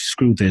like,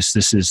 screw this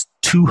is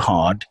too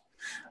hard?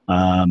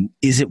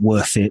 Is it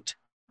worth it?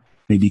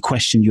 Maybe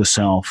question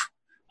yourself.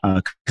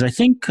 Because I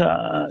think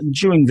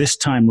during this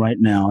time right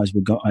now,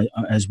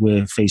 as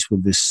we're faced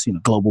with this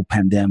global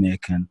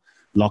pandemic and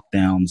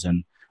lockdowns,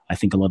 and I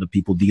think a lot of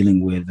people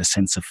dealing with a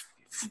sense of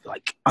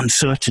like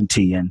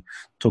uncertainty and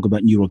talk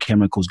about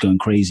neurochemicals going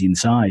crazy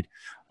inside,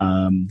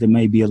 there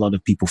may be a lot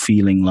of people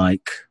feeling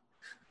like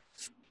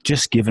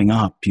just giving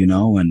up,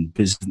 and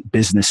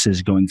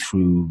businesses going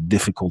through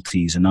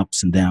difficulties and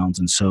ups and downs.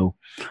 And so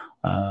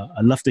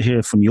I'd love to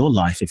hear from your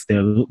life if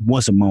there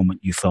was a moment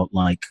you felt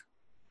like,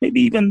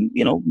 maybe even,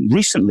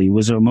 recently,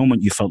 was there a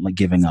moment you felt like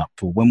giving up?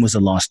 Or when was the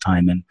last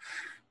time?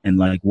 And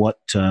like what,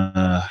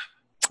 I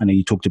know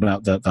you talked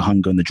about the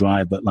hunger and the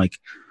drive, but like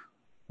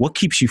what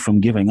keeps you from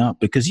giving up?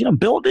 Because,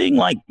 building,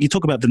 like you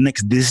talk about the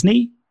next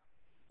Disney,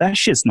 that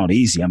shit's not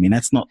easy. I mean,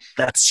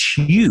 that's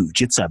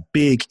huge. It's a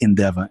big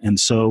endeavor. And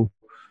so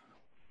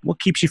what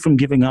keeps you from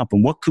giving up?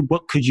 And what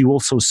could you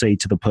also say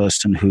to the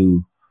person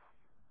who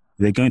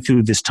they're going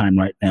through this time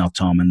right now,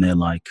 Tom, and they're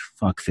like,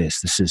 fuck this.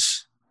 This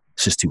is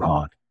too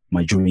hard.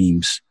 My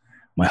dreams,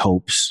 my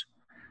hopes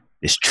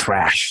is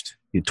trashed.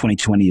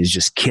 2020 is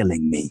just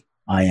killing me.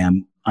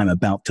 I'm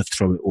about to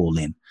throw it all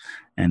in.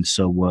 And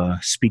so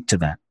speak to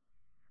that.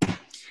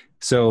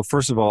 So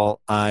first of all,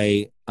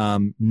 I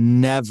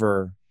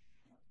never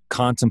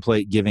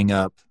contemplate giving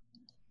up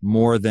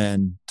more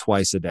than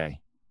twice a day.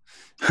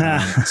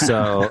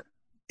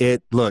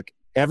 Look,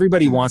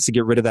 everybody wants to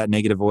get rid of that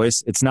negative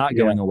voice. It's not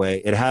going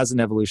away. It has an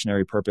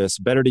evolutionary purpose.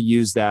 Better to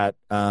use that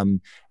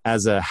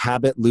as a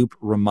habit loop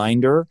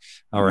reminder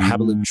or a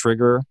habit loop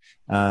trigger,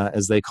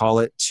 as they call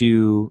it,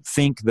 to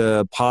think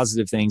the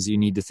positive things you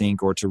need to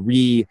think, or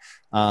to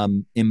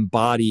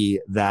embody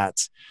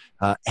that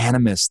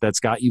animus that's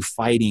got you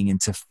fighting,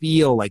 and to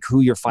feel like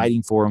who you're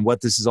fighting for and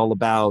what this is all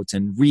about,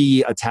 and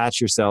reattach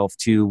yourself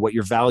to what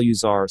your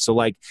values are. So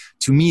like,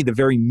 to me, the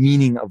very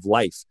meaning of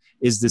life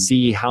is to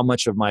see how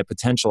much of my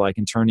potential I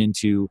can turn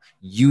into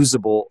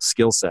usable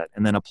skill set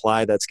and then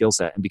apply that skill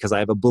set. And because I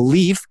have a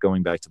belief,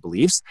 going back to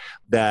beliefs,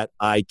 that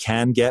I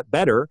can get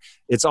better,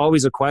 it's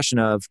always a question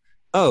of,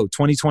 oh,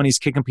 2020 is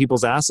kicking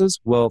people's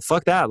asses? Well,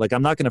 fuck that. Like,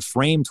 I'm not going to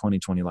frame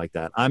 2020 like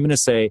that. I'm going to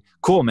say,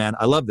 cool, man,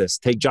 I love this.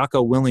 Take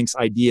Jocko Willink's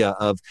idea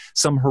of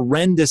some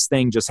horrendous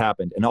thing just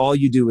happened. And all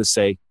you do is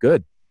say,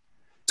 good.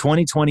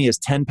 2020 is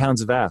 10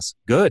 pounds of ass.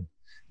 Good.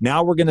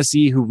 Now we're going to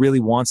see who really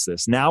wants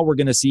this. Now we're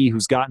going to see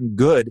who's gotten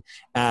good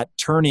at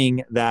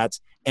turning that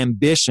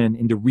ambition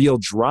into real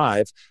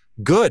drive.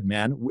 Good,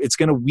 man. It's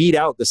going to weed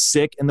out the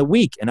sick and the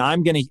weak. And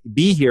I'm going to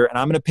be here and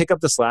I'm going to pick up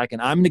the slack and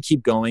I'm going to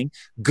keep going.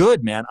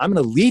 Good, man. I'm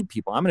going to lead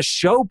people. I'm going to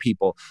show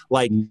people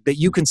like that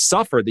you can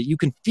suffer, that you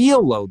can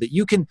feel low, that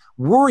you can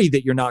worry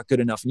that you're not good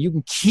enough, and you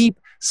can keep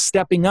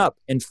stepping up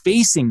and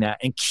facing that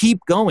and keep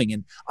going.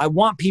 And I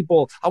want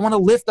to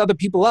lift other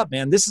people up,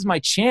 man. This is my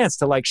chance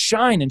to like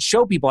shine and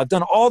show people I've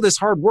done all this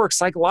hard work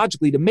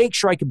psychologically to make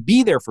sure I can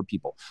be there for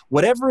people.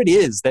 Whatever it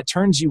is that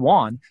turns you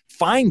on,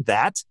 find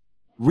that,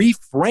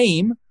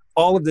 reframe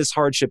all of this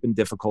hardship and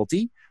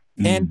difficulty,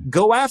 and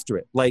go after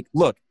it. Like,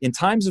 look, in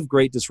times of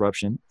great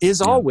disruption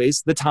is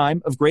always the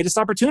time of greatest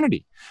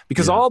opportunity,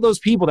 because all those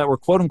people that were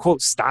quote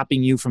unquote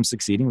stopping you from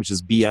succeeding, which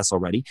is BS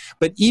already.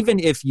 But even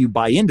if you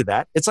buy into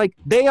that, it's like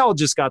they all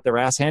just got their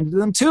ass handed to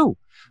them too.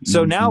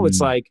 So now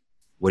it's like,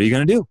 what are you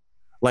going to do?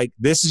 Like,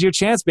 this is your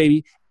chance,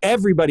 baby.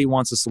 Everybody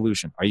wants a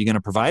solution. Are you going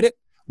to provide it?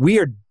 We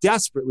are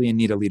desperately in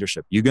need of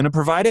leadership. You going to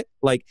provide it?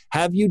 Like,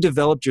 have you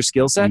developed your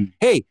skill set?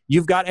 Hey,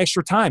 you've got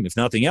extra time. If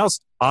nothing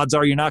else, odds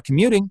are you're not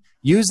commuting.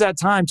 Use that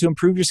time to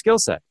improve your skill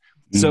set.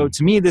 So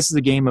to me, this is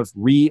a game of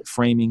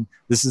reframing.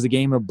 This is a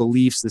game of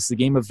beliefs. This is a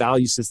game of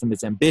value system.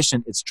 It's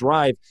ambition. It's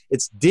drive.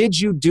 It's, did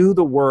you do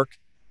the work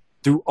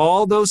through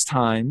all those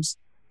times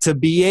to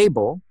be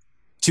able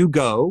to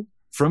go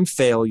from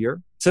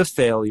failure to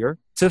failure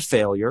to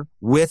failure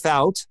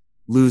without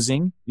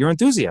losing your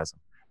enthusiasm?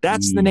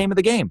 That's the name of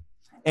the game.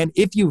 And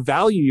if you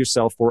value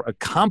yourself for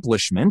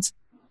accomplishment,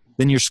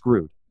 then you're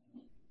screwed.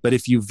 But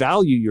if you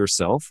value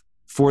yourself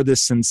for the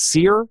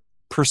sincere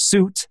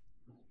pursuit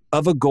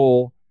of a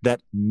goal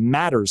that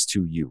matters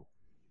to you,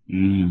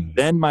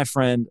 then, my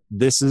friend,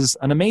 this is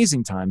an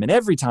amazing time. And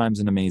every time's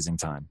an amazing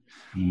time.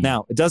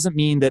 Now, it doesn't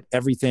mean that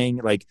everything,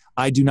 like,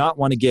 I do not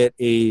want to get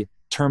a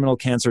terminal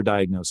cancer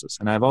diagnosis.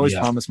 And I've always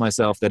promised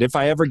myself that if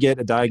I ever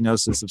get a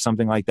diagnosis of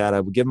something like that, I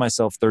would give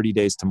myself 30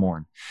 days to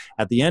mourn.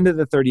 At the end of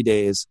the 30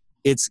 days,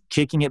 it's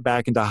kicking it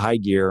back into high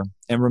gear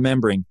and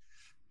remembering,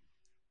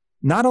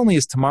 not only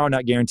is tomorrow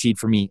not guaranteed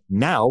for me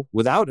now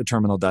without a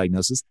terminal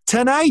diagnosis,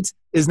 tonight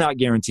is not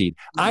guaranteed.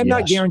 I'm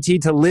not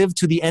guaranteed to live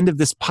to the end of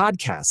this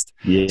podcast.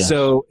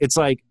 So it's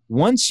like,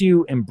 once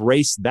you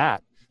embrace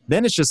that,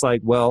 then it's just like,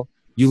 well,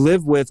 you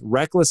live with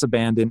reckless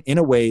abandon in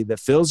a way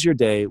that fills your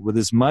day with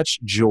as much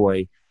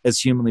joy as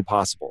humanly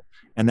possible.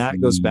 And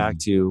that goes back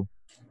to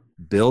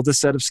build a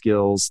set of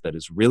skills that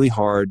is really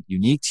hard,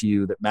 unique to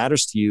you, that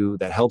matters to you,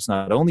 that helps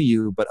not only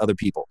you, but other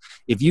people.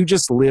 If you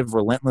just live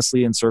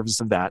relentlessly in service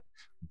of that,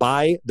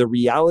 by the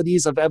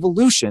realities of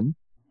evolution,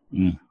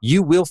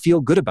 you will feel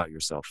good about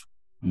yourself.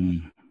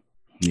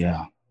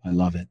 Yeah, I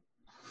love it.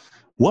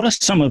 What are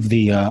some of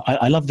the,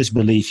 I love this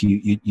belief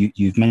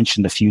you've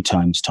mentioned a few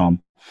times,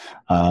 Tom.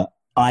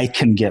 I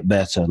can get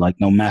better, like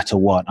no matter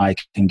what, I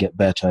can get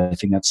better. I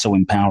think that's so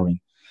empowering.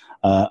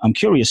 I'm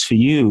curious for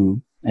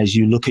you, as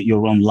you look at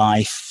your own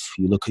life,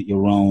 you look at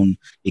your own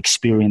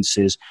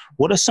experiences,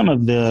 what are some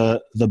of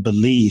the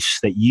beliefs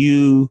that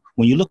you,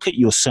 when you look at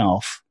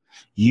yourself,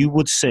 you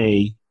would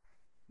say,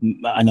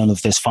 I don't know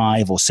if there's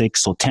 5 or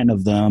 6 or 10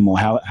 of them, or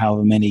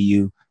however many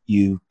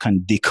you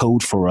can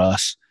decode for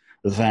us,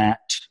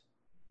 that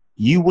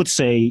you would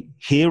say,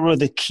 here are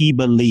the key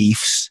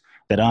beliefs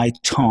that I,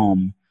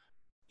 Tom,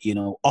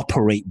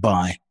 operate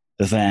by,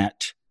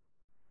 that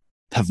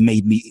have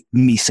made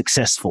me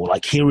successful.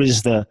 Like, here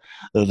is the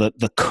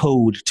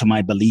code to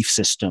my belief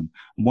system.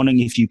 I'm wondering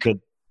if you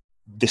could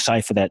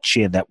decipher that,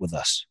 share that with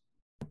us.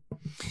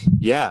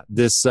 Yeah,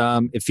 this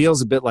it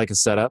feels a bit like a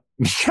setup,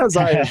 because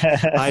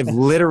I've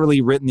literally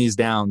written these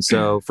down.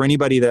 So for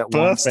anybody that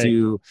wants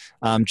to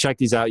check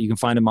these out, you can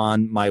find them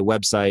on my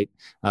website.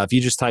 If you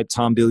just type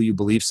Tom Bilyeu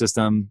Belief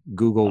System,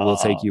 Google will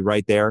take you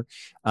right there.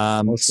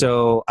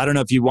 So I don't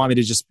know if you want me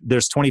to just,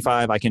 there's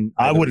 25.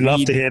 I would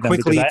love to hear them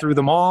quickly through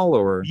them all,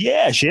 or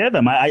share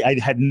them. I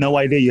had no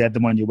idea you had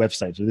them on your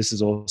website, so this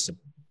is awesome.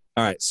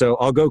 All right, so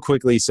I'll go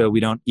quickly so we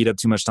don't eat up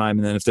too much time.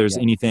 And then if there's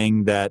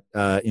anything that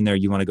in there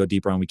you want to go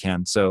deeper on, we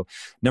can. So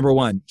number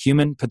 1,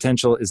 human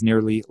potential is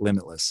nearly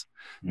limitless.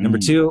 Number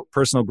 2,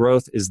 personal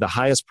growth is the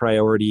highest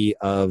priority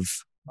of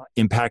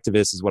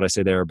impactivists, is what I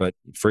say there, but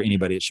for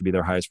anybody, it should be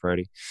their highest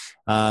priority.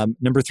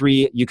 Number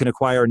 3, you can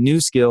acquire new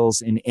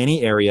skills in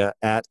any area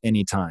at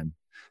any time.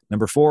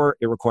 Number 4,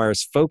 it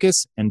requires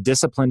focus and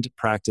disciplined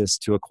practice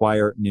to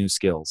acquire new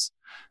skills.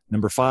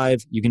 Number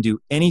 5, you can do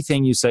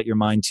anything you set your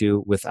mind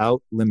to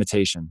without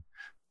limitation.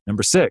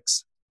 Number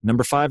 6,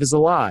 number 5 is a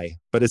lie,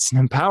 but it's an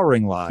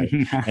empowering lie.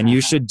 And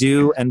you should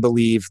do and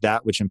believe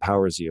that which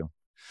empowers you.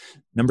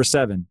 Number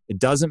 7, it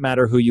doesn't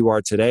matter who you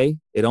are today.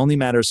 It only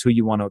matters who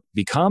you want to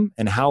become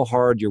and how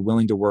hard you're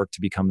willing to work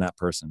to become that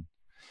person.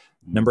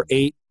 Number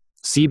 8,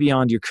 see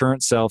beyond your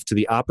current self to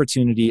the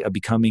opportunity of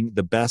becoming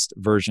the best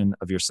version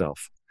of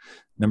yourself.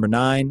 Number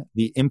 9,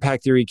 the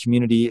Impact Theory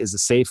community is a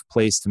safe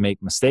place to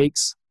make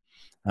mistakes.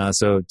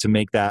 So to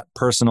make that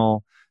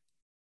personal,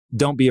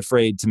 don't be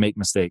afraid to make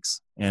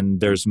mistakes. And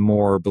there's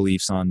more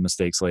beliefs on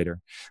mistakes later.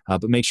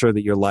 But make sure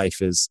that your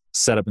life is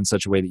set up in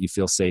such a way that you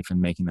feel safe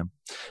in making them.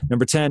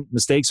 Number 10,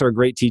 mistakes are a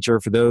great teacher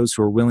for those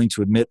who are willing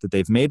to admit that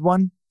they've made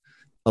one.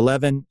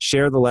 11,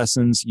 share the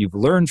lessons you've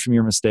learned from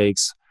your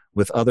mistakes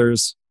with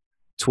others.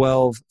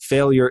 12,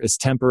 failure is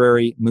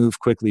temporary. Move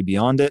quickly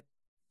beyond it.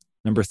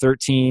 Number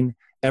 13,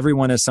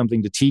 everyone has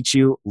something to teach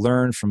you.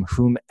 Learn from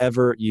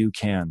whomever you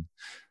can.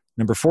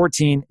 Number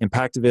 14,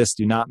 impactivists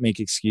do not make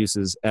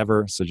excuses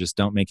ever, so just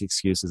don't make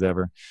excuses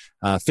ever.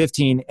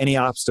 15, any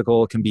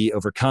obstacle can be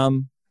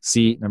overcome.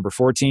 See number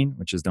 14,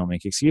 which is don't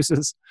make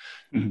excuses.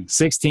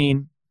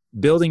 16,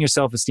 building your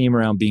self-esteem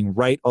around being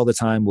right all the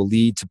time will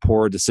lead to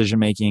poor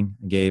decision-making.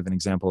 I gave an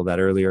example of that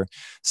earlier.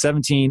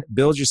 17,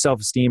 build your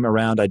self-esteem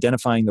around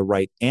identifying the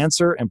right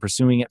answer and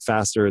pursuing it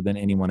faster than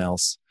anyone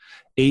else.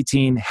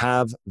 18,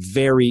 have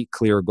very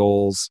clear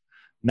goals.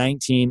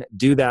 19,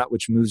 do that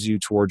which moves you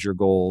towards your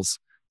goals.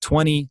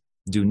 20,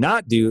 do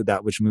not do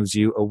that which moves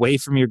you away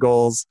from your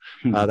goals.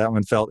 That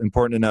one felt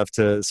important enough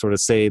to sort of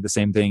say the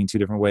same thing in two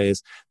different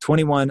ways.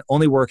 21,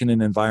 only work in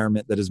an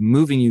environment that is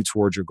moving you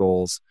towards your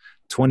goals.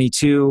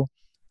 22,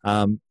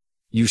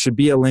 you should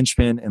be a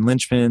linchpin, and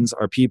linchpins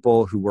are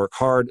people who work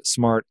hard,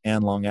 smart,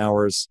 and long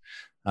hours.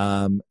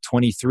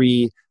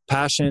 23,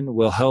 passion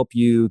will help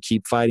you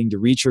keep fighting to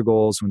reach your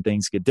goals when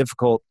things get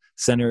difficult.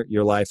 Center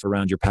your life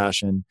around your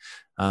passion.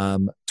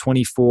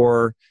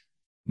 24,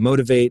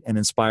 motivate and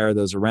inspire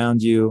those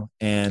around you.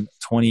 And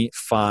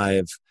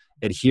 25,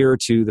 adhere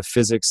to the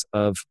physics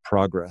of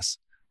progress,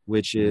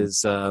 which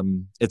is,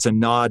 it's a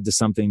nod to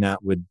something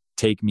that would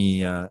take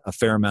me a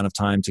fair amount of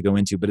time to go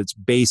into, but it's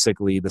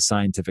basically the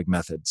scientific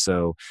method.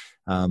 So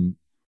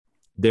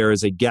there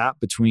is a gap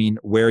between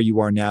where you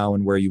are now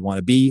and where you want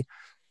to be.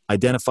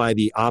 Identify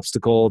the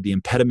obstacle, the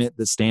impediment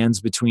that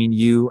stands between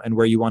you and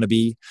where you want to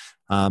be.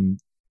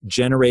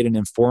 Generate an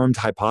informed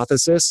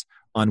hypothesis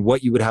on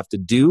what you would have to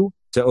do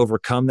to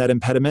overcome that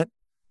impediment.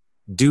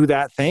 Do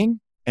that thing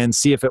and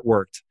see if it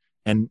worked.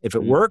 And if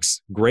it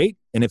works, great.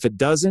 And if it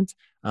doesn't,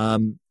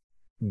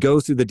 go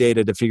through the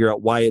data to figure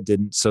out why it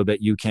didn't, so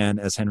that you can,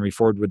 as Henry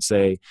Ford would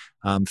say,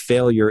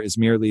 failure is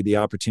merely the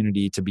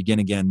opportunity to begin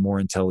again more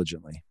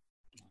intelligently.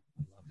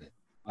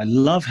 I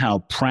love how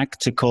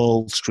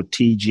practical,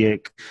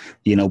 strategic,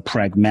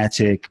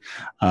 pragmatic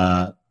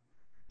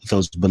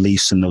those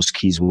beliefs and those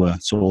keys were.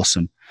 It's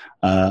awesome.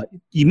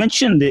 You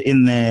mentioned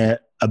in there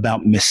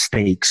about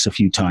mistakes a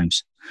few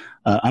times.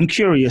 I'm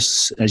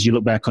curious, as you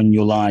look back on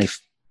your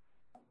life,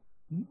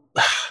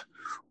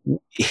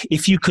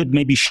 if you could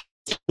maybe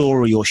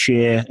story or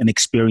share an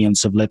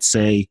experience of, let's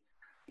say,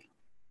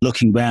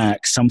 looking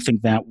back, something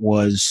that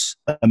was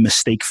a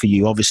mistake for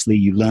you. Obviously,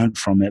 you learned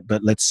from it,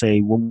 but let's say,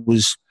 what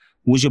was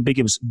your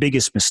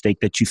biggest mistake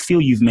that you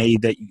feel you've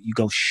made that you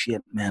go,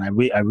 shit, man,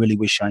 I really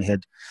wish I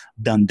had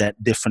done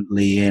that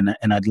differently, and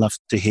I'd love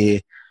to hear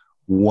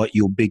what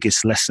your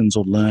biggest lessons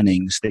or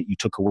learnings that you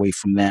took away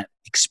from that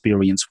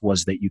experience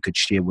was that you could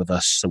share with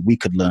us, so we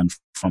could learn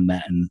from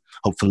that and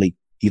hopefully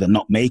either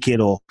not make it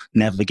or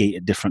navigate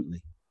it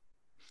differently.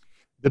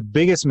 The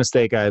biggest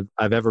mistake I've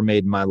ever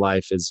made in my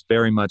life is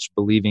very much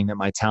believing that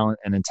my talent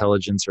and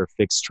intelligence are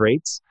fixed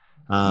traits.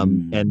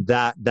 And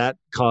that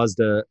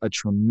caused a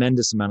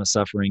tremendous amount of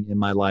suffering in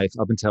my life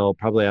up until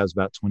probably I was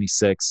about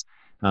 26.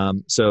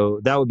 So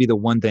that would be the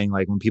one thing,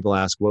 like when people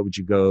ask, what would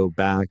you go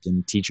back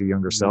and teach your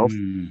younger self?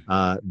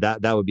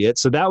 That would be it.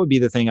 So that would be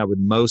the thing I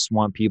would most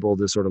want people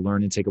to sort of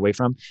learn and take away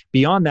from.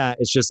 Beyond that,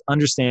 it's just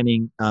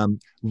understanding,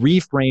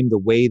 reframe the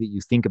way that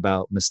you think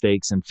about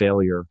mistakes and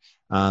failure.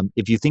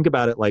 If you think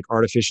about it like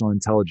artificial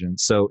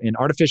intelligence. So in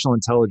artificial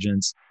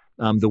intelligence,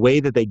 the way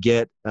that they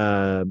get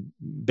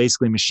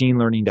basically machine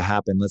learning to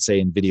happen, let's say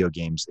in video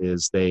games,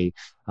 is they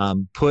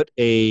put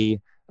an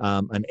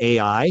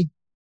AI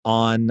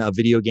on a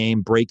video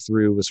game.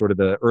 Breakthrough was sort of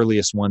the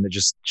earliest one that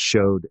just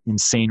showed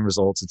insane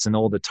results. It's an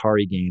old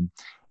Atari game.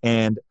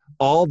 And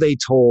all they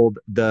told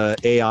the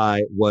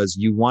AI was,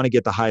 you want to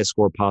get the highest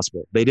score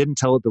possible. They didn't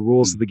tell it the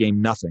rules of the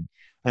game, nothing.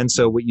 And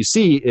so what you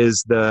see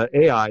is the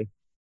AI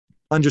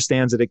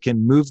understands that it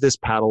can move this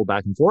paddle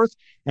back and forth,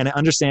 and it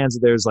understands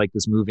that there's like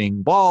this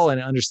moving ball, and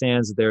it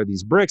understands that there are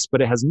these bricks,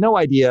 but it has no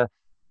idea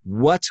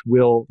what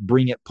will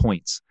bring it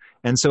points.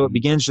 And so it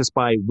begins just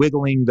by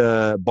wiggling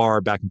the bar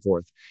back and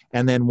forth.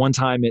 And then one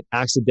time it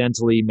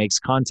accidentally makes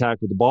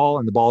contact with the ball,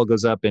 and the ball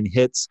goes up and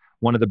hits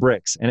one of the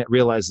bricks, and it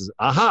realizes,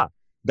 aha,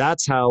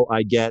 that's how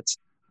I get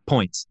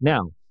points.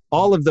 Now,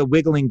 all of the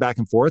wiggling back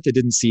and forth, it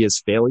didn't see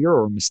as failure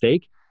or a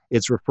mistake.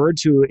 It's referred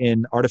to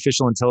in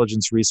artificial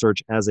intelligence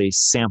research as a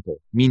sample,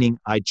 meaning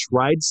I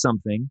tried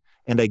something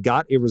and I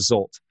got a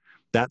result.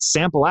 That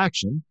sample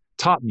action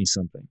taught me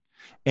something.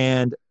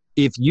 And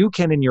if you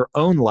can in your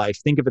own life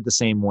think of it the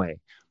same way,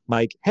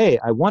 like, hey,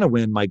 I want to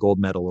win my gold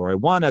medal, or I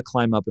want to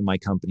climb up in my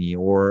company,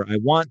 or I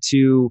want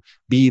to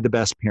be the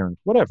best parent,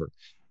 whatever.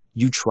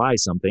 You try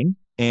something,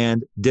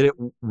 and did it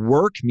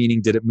work?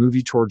 Meaning, did it move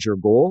you towards your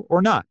goal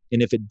or not?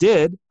 And if it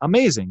did,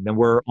 amazing, then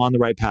we're on the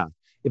right path.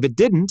 If it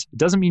didn't, it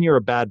doesn't mean you're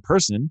a bad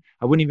person.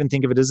 I wouldn't even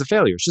think of it as a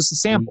failure. It's just a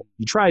sample.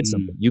 You tried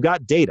something. You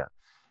got data.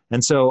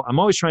 And so I'm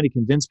always trying to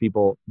convince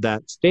people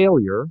that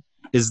failure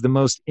is the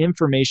most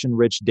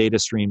information-rich data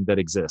stream that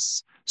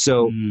exists.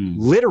 So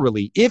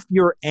literally, if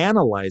you're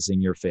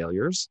analyzing your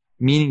failures,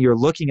 meaning you're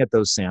looking at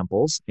those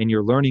samples and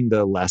you're learning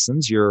the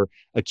lessons, you're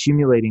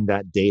accumulating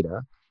that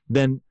data,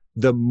 then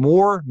the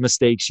more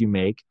mistakes you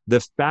make, the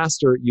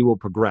faster you will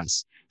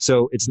progress.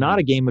 So it's not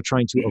a game of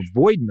trying to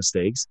avoid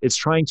mistakes. It's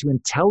trying to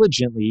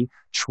intelligently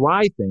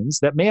try things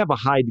that may have a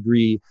high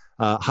degree,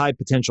 high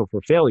potential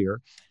for failure,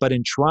 but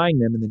in trying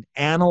them and then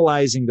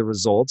analyzing the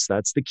results,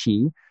 that's the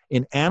key.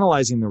 In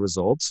analyzing the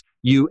results,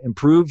 you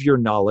improve your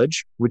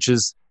knowledge, which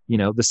is,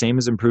 the same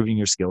as improving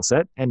your skill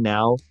set. And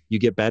now you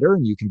get better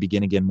and you can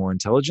begin again more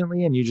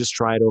intelligently, and you just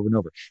try it over and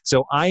over.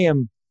 So I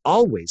am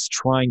always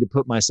trying to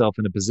put myself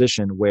in a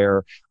position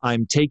where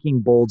I'm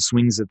taking bold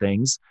swings at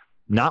things,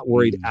 not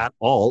worried at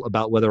all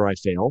about whether I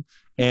fail.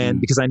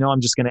 And because I know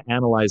I'm just going to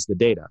analyze the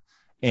data.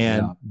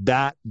 And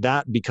that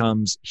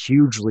becomes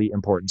hugely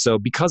important. So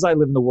because I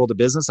live in the world of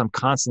business, I'm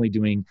constantly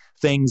doing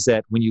things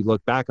that when you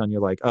look back on, you're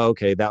like, oh,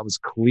 okay, that was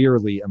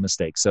clearly a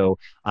mistake. So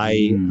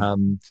I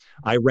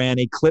ran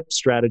a clip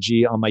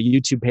strategy on my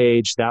YouTube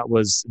page. That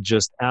was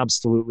just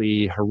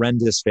absolutely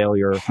horrendous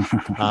failure.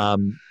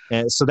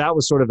 And so that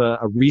was sort of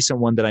a recent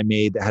one that I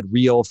made that had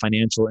real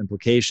financial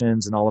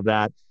implications and all of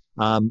that.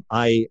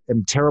 I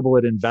am terrible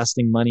at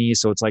investing money.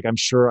 So it's like, I'm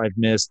sure I've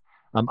missed.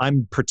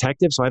 I'm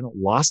protective, so I haven't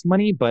lost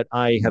money, but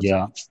I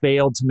have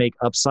failed to make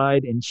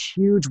upside in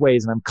huge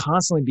ways. And I'm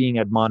constantly being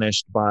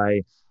admonished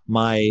by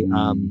my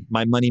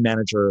my money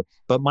manager.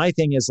 But my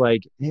thing is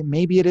like, hey,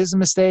 maybe it is a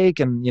mistake,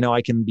 and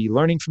I can be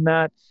learning from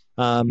that.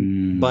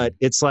 But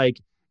it's like,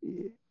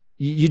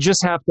 you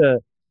just have to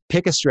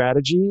pick a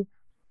strategy,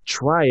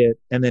 try it,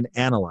 and then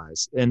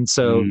analyze. And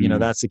so,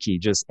 that's the key.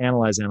 Just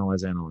analyze.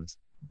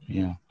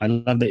 Yeah, I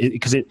love that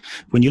because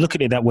when you look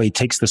at it that way, it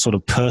takes the sort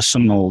of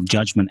personal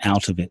judgment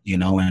out of it,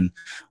 and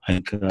I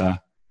think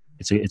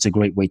it's a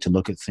great way to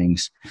look at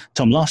things.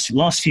 Tom,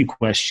 last few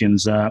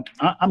questions.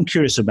 I'm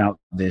curious about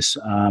this.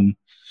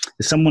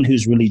 As someone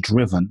who's really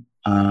driven,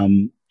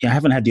 I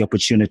haven't had the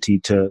opportunity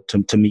to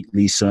meet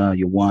Lisa,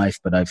 your wife,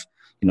 but I've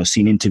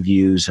seen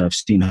interviews. I've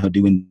seen her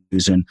do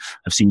interviews, and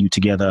I've seen you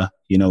together,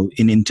 in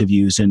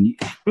interviews, and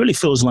it really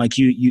feels like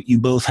you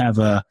both have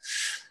a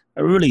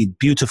really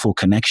beautiful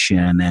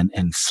connection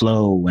and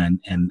flow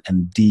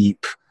and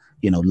deep,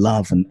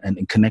 love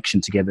and connection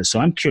together. So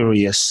I'm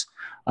curious,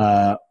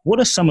 what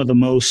are some of the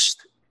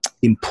most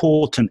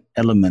important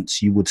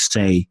elements you would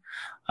say?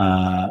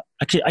 I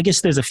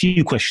guess there's a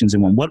few questions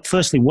in one.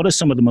 Firstly, what are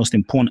some of the most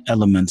important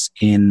elements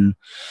in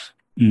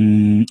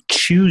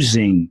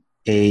choosing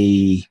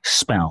a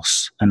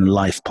spouse and a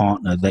life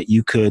partner that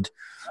you could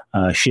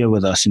share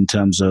with us in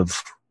terms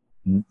of,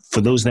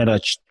 for those that are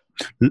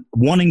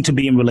wanting to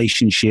be in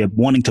relationship,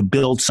 wanting to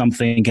build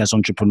something as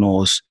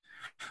entrepreneurs,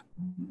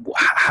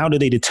 how do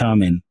they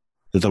determine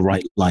the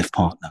right life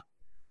partner?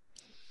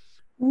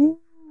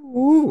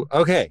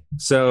 Okay.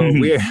 So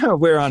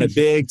we're on a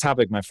big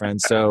topic, my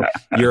friend. So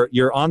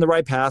you're on the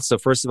right path. So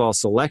first of all,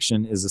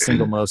 selection is the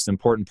single most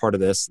important part of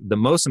this. The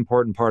most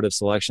important part of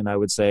selection, I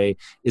would say,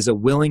 is a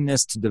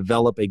willingness to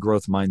develop a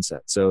growth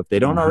mindset. So if they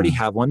don't already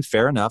have one,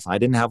 fair enough. I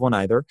didn't have one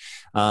either.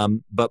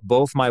 But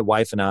both my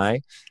wife and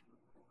I,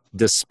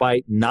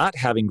 despite not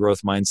having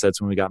growth mindsets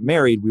when we got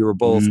married, we were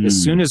both, as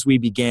soon as we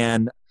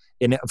began,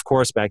 and of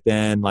course back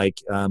then,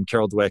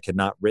 Carol Dweck had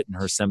not written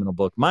her seminal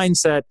book,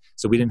 Mindset,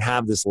 so we didn't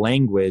have this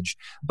language,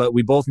 but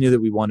we both knew that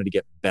we wanted to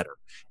get better.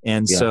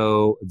 And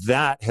so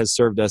that has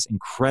served us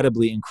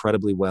incredibly,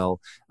 incredibly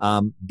well.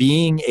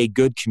 Being a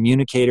good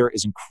communicator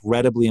is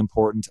incredibly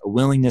important. A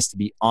willingness to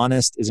be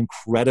honest is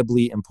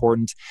incredibly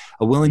important.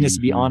 A willingness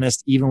to be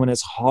honest, even when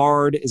it's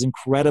hard, is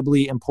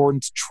incredibly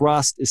important.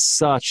 Trust is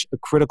such a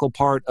critical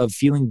part of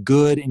feeling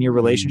good in your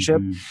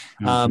relationship.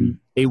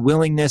 A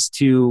willingness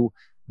to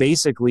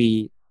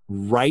basically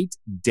write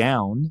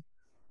down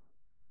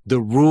the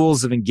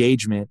rules of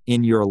engagement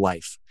in your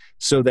life,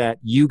 so that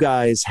you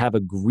guys have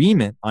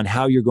agreement on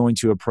how you're going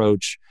to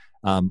approach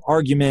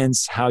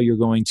arguments, how you're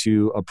going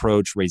to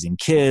approach raising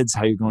kids,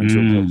 how you're going to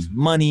approach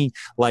money.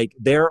 Like,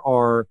 there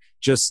are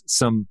just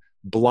some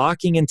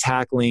blocking and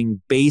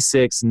tackling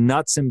basics,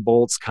 nuts and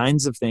bolts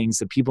kinds of things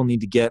that people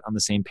need to get on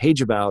the same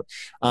page about.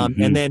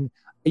 And then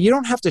you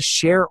don't have to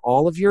share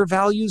all of your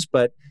values,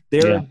 but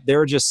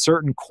there are just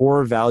certain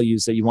core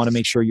values that you want to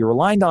make sure you're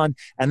aligned on.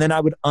 And then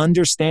I would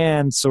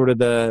understand sort of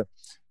the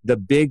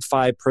big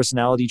 5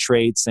 personality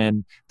traits,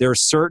 and there are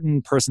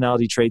certain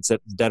personality traits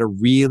that are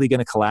really going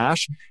to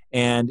clash,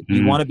 and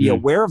you want to be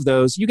aware of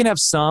those. You can have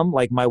some,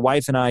 like my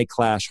wife and I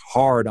clash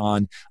hard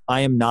on,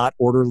 I am not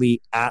orderly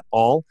at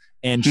all,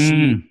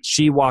 and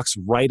she walks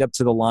right up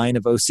to the line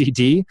of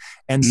OCD.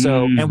 And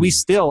so, and we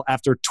still,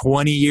 after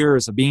 20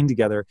 years of being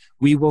together,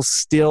 we will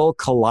still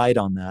collide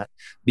on that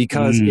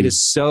because it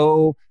is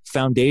so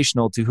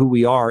foundational to who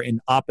we are in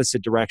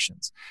opposite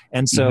directions.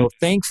 And so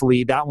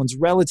thankfully that one's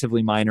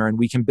relatively minor, and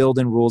we can build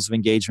in rules of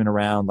engagement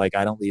around, like,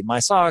 I don't leave my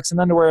socks and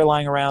underwear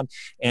lying around,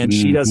 and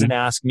she doesn't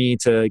ask me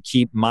to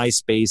keep my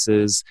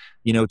spaces,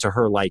 you know, to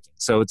her liking.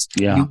 So it's,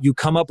 you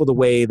come up with a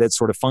way that's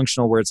sort of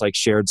functional, where it's like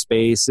shared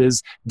space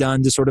is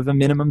done to sort of a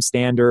minimum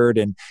standard.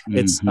 And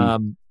it's,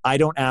 I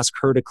don't ask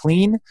her to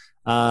clean.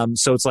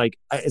 So it's like,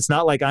 it's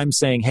not like I'm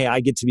saying, hey, I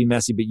get to be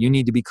messy, but you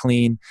need to be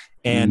clean.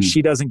 And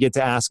she doesn't get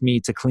to ask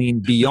me to clean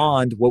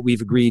beyond what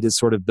we've agreed is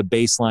sort of the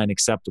baseline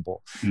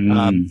acceptable.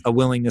 A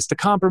willingness to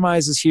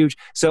compromise is huge.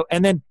 So,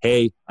 and then,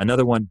 hey,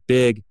 another one,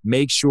 big,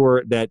 make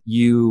sure that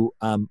you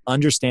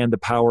understand the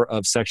power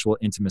of sexual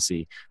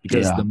intimacy,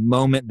 because the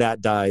moment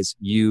that dies,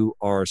 you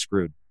are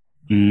screwed.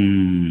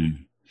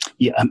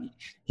 Yeah,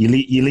 you're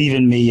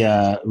leaving me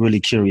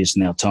really curious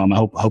now, Tom. I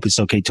hope it's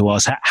okay to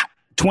ask.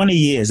 20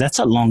 years, that's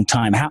a long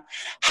time.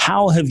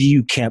 How have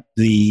you kept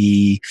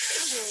the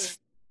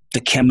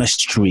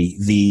chemistry,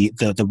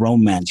 the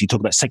romance? You talk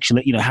about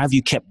sexual, you know, how have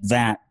you kept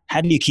that?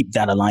 How do you keep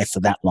that alive for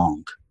that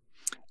long?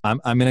 I'm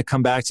going to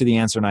come back to the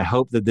answer, and I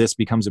hope that this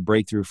becomes a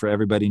breakthrough for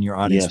everybody in your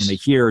audience when they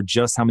hear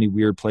just how many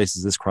weird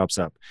places this crops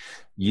up.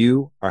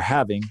 You are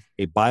having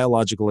a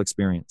biological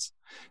experience.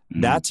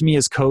 That to me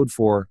is code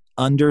for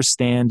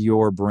understand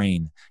your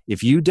brain.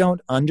 If you don't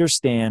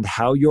understand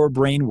how your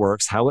brain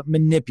works, how it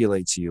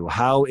manipulates you,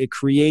 how it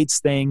creates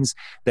things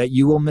that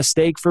you will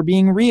mistake for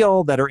being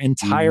real that are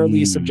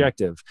entirely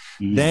subjective,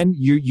 then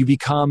you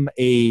become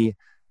a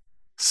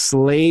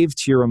slave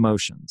to your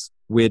emotions,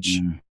 which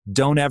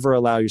don't ever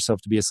allow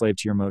yourself to be a slave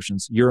to your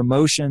emotions. Your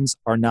emotions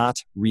are not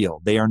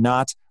real. They are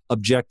not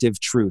objective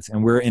truth.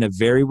 And we're in a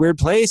very weird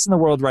place in the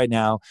world right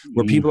now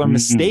where people are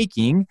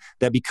mistaking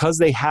that because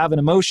they have an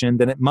emotion,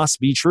 then it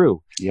must be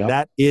true.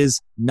 That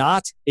is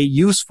not a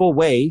useful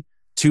way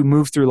to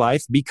move through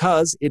life,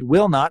 because it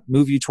will not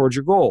move you towards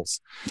your goals.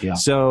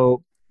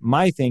 So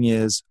my thing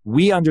is,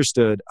 we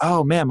understood,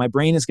 oh man, my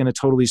brain is going to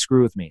totally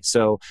screw with me.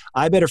 So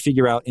I better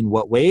figure out in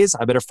what ways.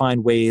 I better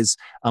find ways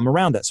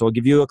around that. So I'll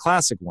give you a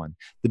classic one.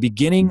 The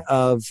beginning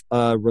of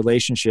a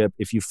relationship,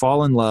 if you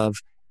fall in love,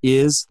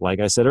 is,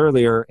 like I said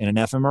earlier, in an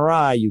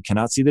fMRI, you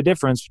cannot see the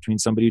difference between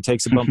somebody who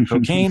takes a bump of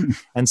cocaine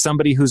and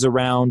somebody who's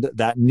around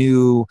that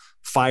new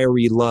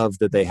fiery love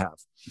that they have.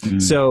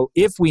 So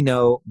if we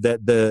know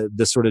that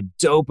the sort of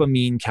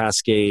dopamine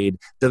cascade,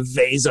 the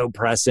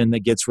vasopressin that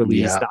gets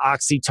released, the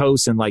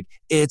oxytocin, like,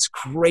 it's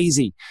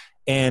crazy.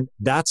 And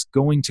that's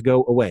going to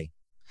go away.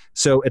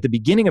 So at the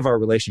beginning of our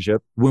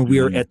relationship, when we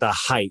were at the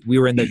height, we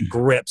were in the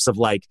grips of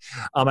like,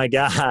 oh my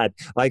God,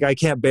 like I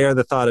can't bear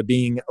the thought of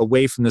being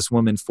away from this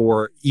woman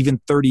for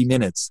even 30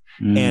 minutes.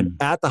 And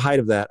at the height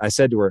of that, I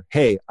said to her,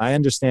 hey, I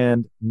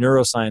understand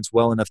neuroscience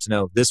well enough to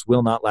know this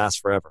will not last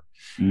forever.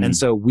 And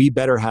so we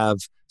better have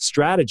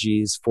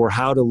strategies for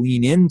how to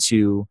lean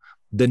into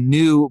the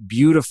new,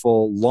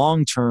 beautiful,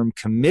 long-term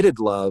committed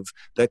love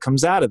that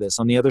comes out of this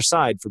on the other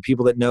side, for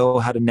people that know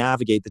how to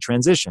navigate the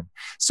transition.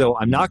 So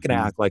I'm not going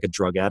to act like a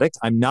drug addict.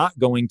 I'm not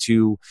going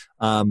to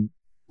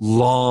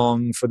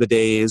long for the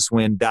days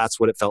when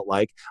that's what it felt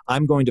like.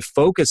 I'm going to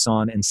focus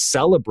on and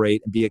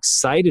celebrate and be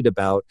excited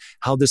about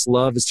how this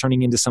love is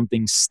turning into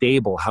something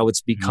stable, how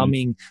it's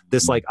becoming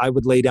this, like, I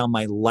would lay down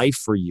my life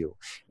for you.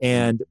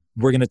 And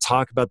we're going to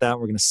talk about that.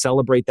 We're going to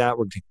celebrate that.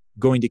 We're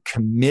going to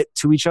commit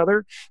to each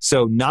other.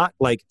 So not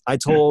like I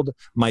told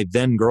my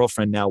then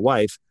girlfriend, now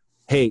wife,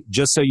 hey,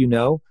 just so you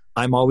know,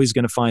 I'm always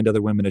going to find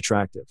other women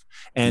attractive.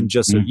 And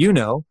just so you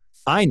know,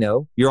 I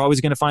know you're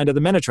always going to find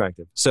other men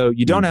attractive. So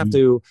you don't have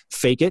to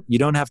fake it. You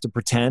don't have to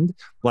pretend.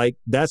 Like,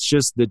 that's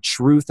just the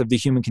truth of the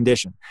human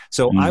condition.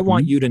 So I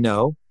want you to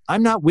know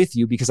I'm not with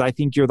you because I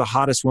think you're the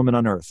hottest woman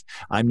on earth.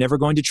 I'm never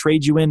going to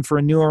trade you in for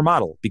a newer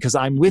model, because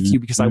I'm with you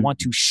because I want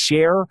to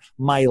share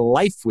my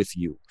life with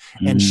you.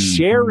 And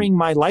sharing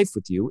my life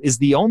with you is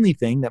the only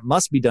thing that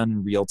must be done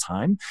in real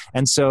time.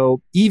 And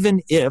so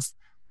even if,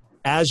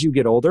 as you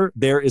get older,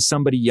 there is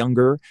somebody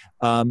younger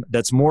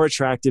that's more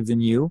attractive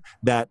than you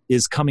that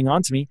is coming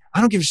on to me,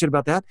 I don't give a shit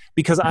about that,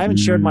 because I haven't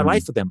shared my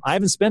life with them. I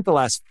haven't spent the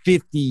last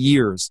 50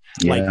 years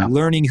like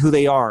learning who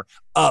they are,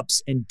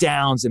 ups and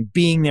downs, and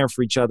being there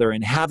for each other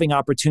and having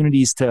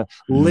opportunities to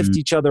lift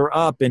each other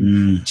up.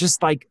 And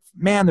just like,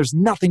 man, there's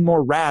nothing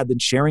more rad than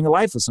sharing a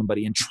life with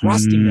somebody and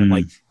trusting them.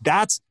 Like,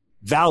 that's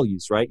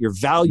values, right? Your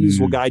values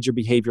will guide your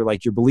behavior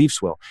like your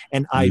beliefs will.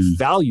 And I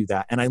value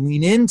that. And I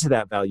lean into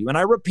that value. And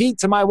I repeat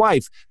to my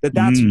wife that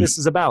that's what this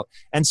is about.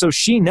 And so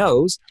she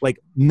knows, like,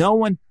 no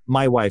one,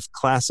 my wife,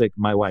 classic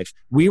my wife,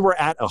 we were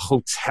at a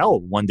hotel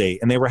one day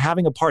and they were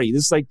having a party.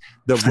 This is like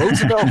the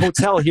Roosevelt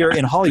Hotel here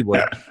in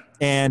Hollywood.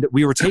 And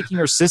we were taking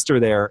her sister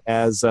there,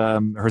 as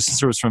her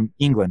sister was from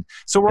England.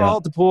 So we're all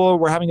at the pool,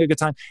 we're having a good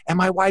time. And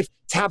my wife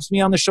taps me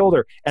on the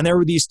shoulder. And there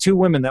were these two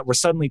women that were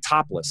suddenly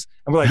topless.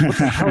 And we're like, what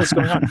the hell is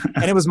going on?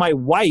 And it was my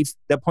wife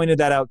that pointed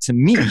that out to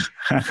me.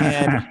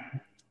 And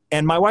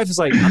And my wife was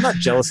like, I'm not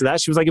jealous of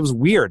that. She was like, it was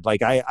weird.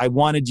 Like I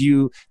wanted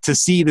you to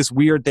see this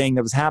weird thing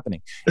that was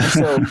happening. And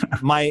so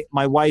my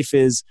wife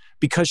is,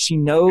 because she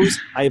knows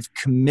I've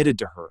committed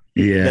to her.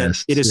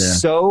 Yes, that it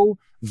is so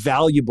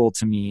valuable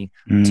to me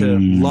to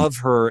love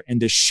her and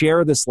to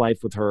share this life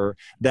with her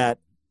that,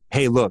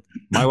 hey, look,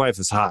 my wife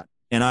is hot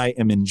and I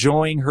am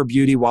enjoying her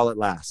beauty while it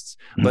lasts.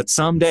 But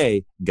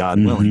someday,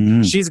 God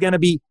willing, she's going to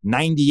be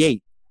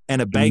 98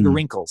 and a bag of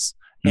wrinkles.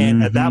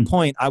 And at that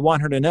point, I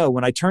want her to know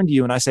when I turn to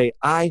you and I say,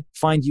 I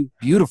find you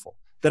beautiful,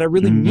 that I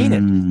really mean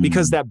it,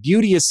 because that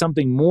beauty is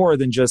something more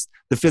than just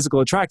the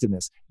physical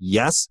attractiveness.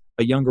 Yes,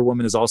 a younger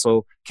woman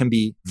can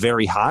be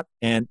very hot,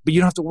 but you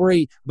don't have to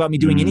worry about me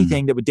doing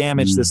anything that would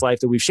damage this life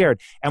that we've shared.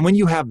 And when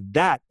you have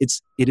that, it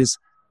is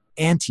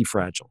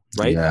anti-fragile,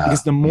 right?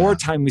 Because the more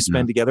time we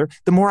spend together,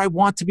 the more I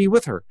want to be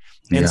with her.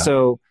 And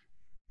so,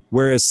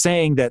 whereas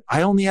saying that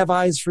I only have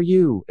eyes for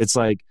you, it's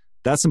like,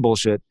 that's some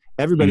bullshit.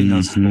 Everybody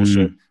knows it's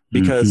bullshit.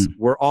 Because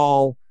we're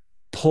all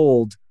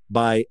pulled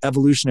by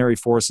evolutionary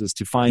forces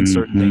to find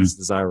certain things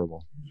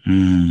desirable.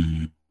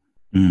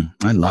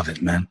 I love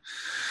it, man.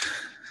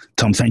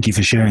 Tom, thank you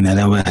for sharing that.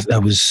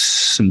 That was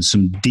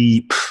some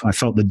deep. I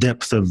felt the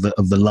depth of the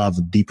love,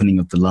 the deepening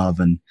of the love,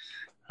 and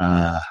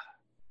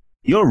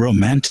you're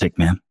romantic,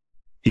 man.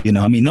 You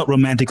know, I mean, not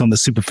romantic on the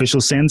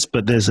superficial sense,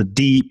 but there's a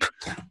deep.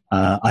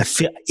 I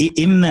feel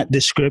in that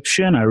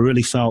description, I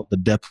really felt the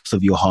depth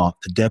of your heart,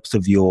 the depth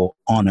of your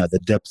honor, the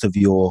depth of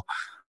your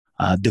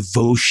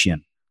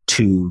devotion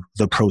to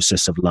the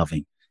process of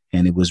loving.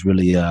 And it was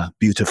really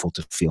beautiful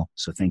to feel.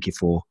 So thank you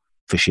for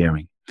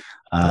sharing.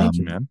 Thank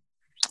you, man.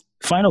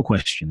 Final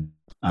question.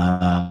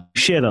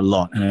 Shared a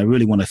lot, and I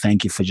really want to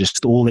thank you for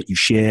just all that you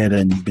shared,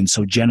 and you've been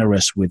so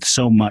generous with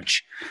so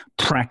much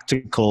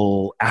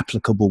practical,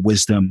 applicable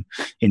wisdom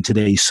in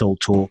today's Soul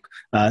Talk.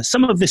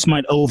 Some of this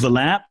might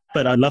overlap,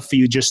 but I'd love for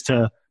you just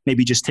to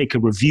maybe just take a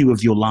review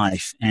of your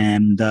life.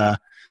 And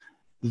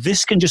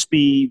this can just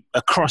be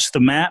across the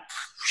map.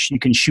 You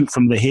can shoot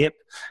from the hip.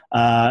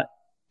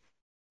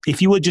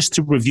 If you were just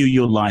to review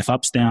your life,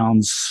 ups,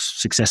 downs,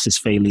 successes,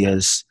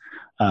 failures,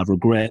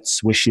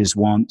 regrets, wishes,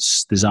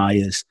 wants,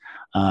 desires,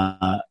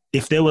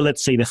 if there were,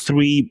 let's say, the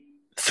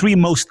three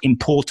most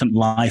important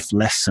life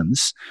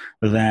lessons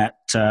that,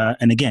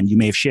 and again, you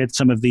may have shared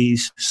some of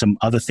these, some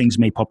other things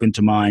may pop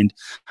into mind,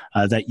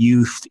 that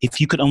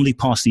if you could only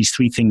pass these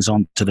three things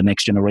on to the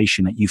next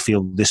generation, that you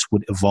feel this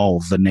would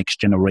evolve the next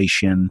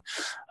generation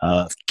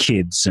of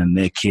kids and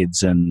their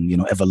kids, and, you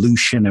know,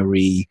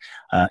 evolutionarily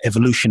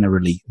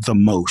the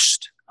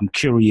most. I'm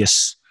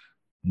curious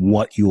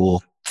what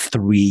your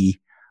three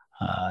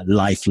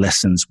life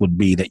lessons would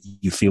be that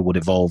you feel would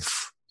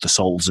evolve the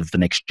souls of the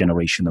next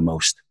generation the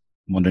most.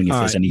 I'm wondering if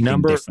there's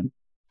anything different.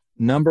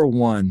 Number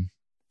one,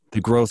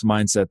 the growth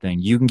mindset thing.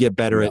 You can get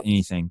better at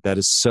anything. That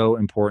is so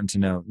important to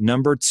know.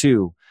 Number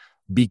two,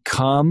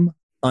 become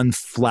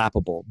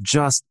unflappable.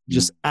 Just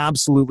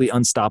absolutely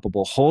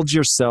unstoppable. Hold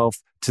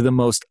yourself to the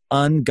most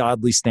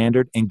ungodly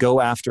standard and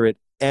go after it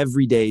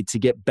every day to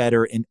get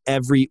better in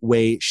every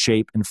way,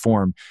 shape, and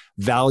form.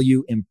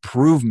 Value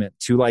improvement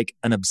to like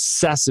an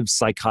obsessive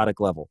psychotic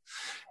level.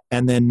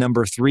 And then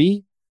number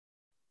three,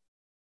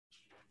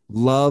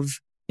 love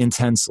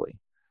intensely.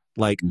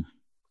 Like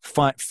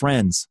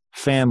friends,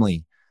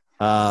 family,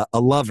 a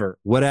lover,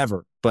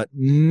 whatever. But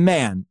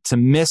man, to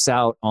miss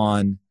out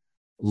on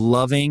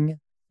loving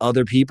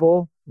other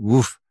people,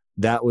 woof,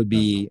 that would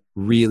be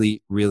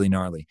really, really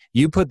gnarly.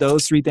 You put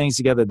those three things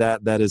together,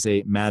 that is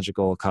a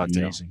magical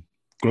cocktail. Amazing.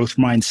 Growth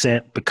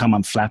mindset, become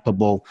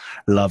unflappable,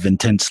 love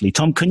intensely.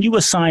 Tom, can you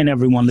assign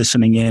everyone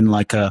listening in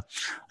like a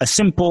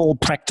simple,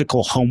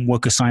 practical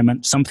homework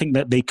assignment, something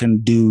that they can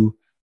do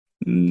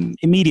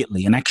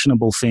immediately, an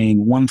actionable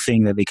thing, one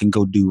thing that they can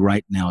go do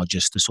right now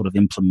just to sort of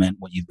implement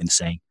what you've been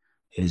saying?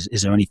 Is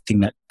there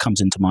anything that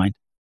comes into mind?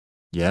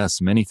 Yes,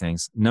 many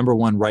things. Number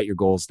one, write your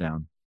goals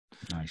down.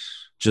 Nice.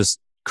 Just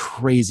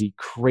crazy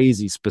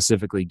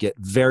specifically. Get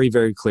very,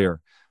 very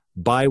clear.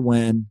 By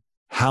when,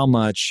 how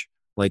much,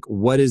 like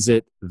what is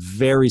it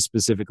very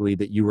specifically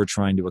that you were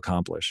trying to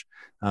accomplish?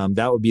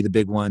 That would be the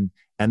big one.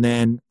 And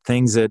then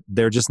things that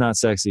they're just not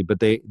sexy, but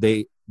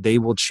they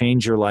will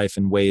change your life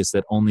in ways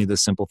that only the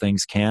simple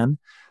things can.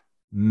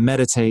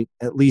 Meditate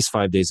at least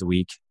 5 days a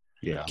week.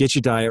 Yeah. Get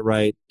your diet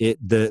right.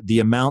 The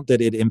amount that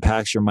it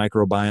impacts your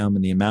microbiome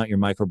and the amount your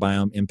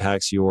microbiome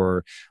impacts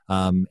your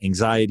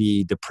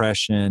anxiety,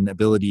 depression,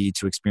 ability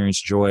to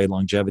experience joy,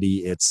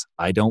 longevity.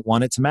 I don't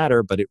want it to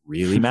matter, but it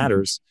really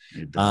matters.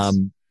 It does.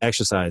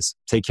 Exercise,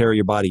 take care of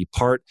your body.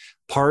 Part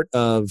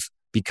of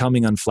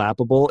becoming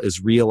unflappable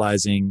is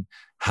realizing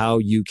how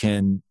you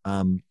can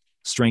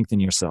strengthen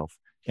yourself.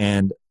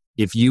 And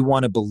if you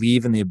want to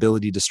believe in the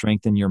ability to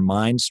strengthen your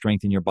mind,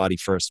 strengthen your body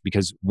first,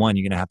 because one,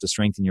 you're going to have to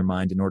strengthen your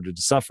mind in order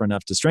to suffer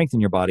enough to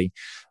strengthen your body.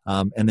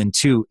 And then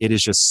two, it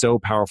is just so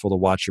powerful to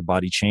watch your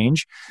body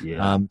change.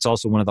 Yeah. It's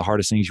also one of the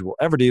hardest things you will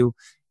ever do.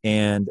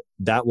 And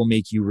that will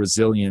make you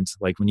resilient.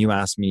 Like when you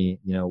ask me,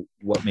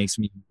 what makes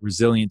me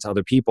resilient to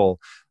other people,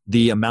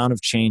 the amount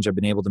of change I've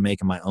been able to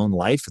make in my own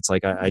life, it's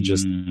like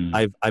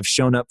I've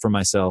shown up for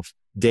myself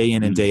day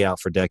in and day out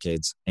for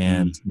decades.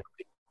 And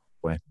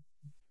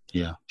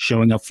yeah,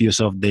 showing up for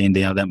yourself day in,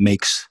 day out,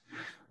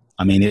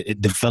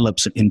 it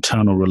develops an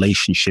internal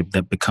relationship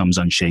that becomes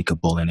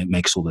unshakable, and it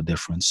makes all the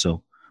difference.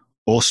 So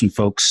awesome,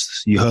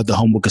 folks. You heard the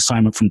homework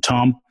assignment from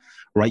Tom.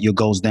 Write your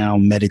goals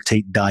down,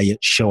 meditate, diet,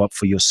 show up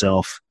for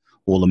yourself,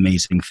 all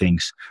amazing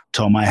things.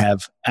 Tom, I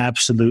have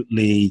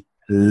absolutely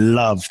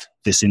loved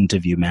this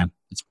interview, man.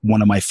 It's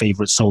one of my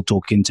favorite Soul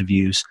Talk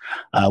interviews.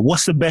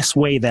 What's the best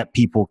way that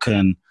people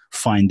can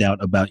find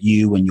out about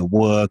you and your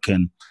work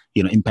and,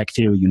 Impact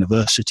Theory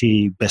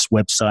University, best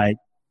website?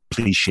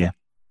 Please share.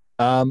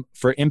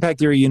 For Impact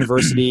Theory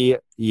University,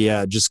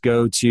 just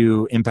go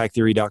to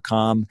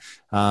impacttheory.com.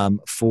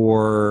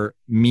 For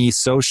me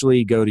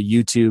socially, go to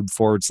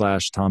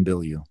YouTube/Tom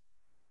Bilyeu.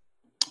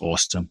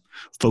 Awesome.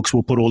 Folks,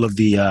 we'll put all of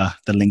the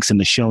links in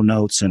the show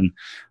notes, and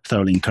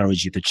thoroughly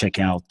encourage you to check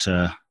out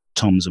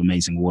Tom's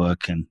amazing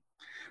work and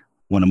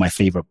one of my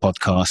favorite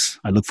podcasts.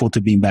 I look forward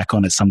to being back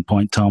on at some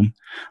point, Tom.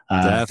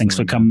 Thanks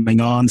for coming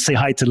on. Say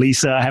hi to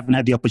Lisa. I haven't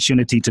had the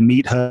opportunity to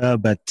meet her,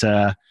 but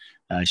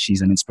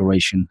she's an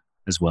inspiration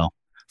as well.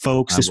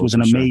 Folks, this was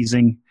an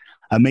amazing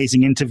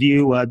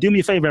interview. Do me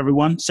a favor,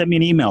 everyone. Send me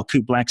an email,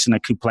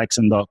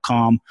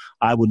 coopblackson@coopblackson.com.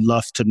 I would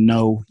love to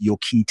know your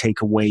key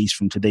takeaways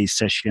from today's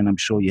session. I'm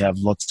sure you have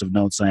lots of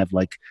notes. I have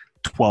like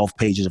 12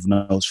 pages of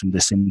notes from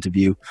this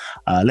interview.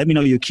 Let me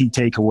know your key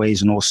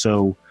takeaways, and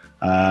also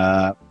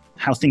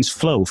how things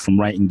flow from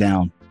writing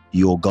down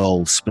your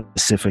goals,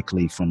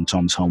 specifically from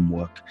Tom's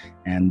homework.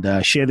 And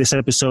share this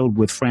episode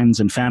with friends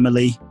and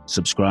family.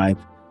 Subscribe,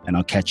 and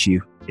I'll catch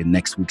you in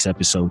next week's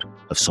episode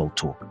of Soul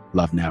Talk.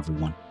 Love now,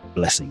 everyone.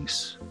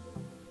 Blessings.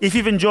 If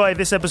you've enjoyed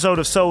this episode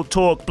of Soul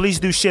Talk, please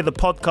do share the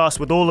podcast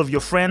with all of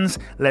your friends.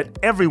 Let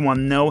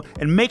everyone know,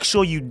 and make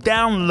sure you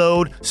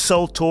download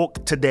Soul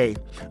Talk today.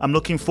 I'm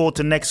looking forward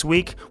to next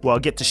week, where I'll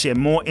get to share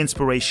more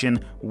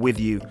inspiration with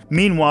you.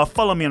 Meanwhile,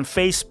 follow me on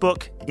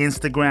Facebook,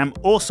 Instagram,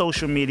 or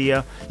social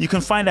media. You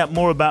can find out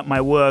more about my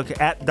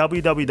work at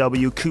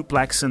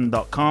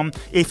www.coopblackson.com.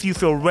 If you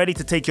feel ready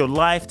to take your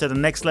life to the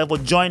next level,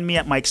 join me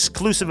at my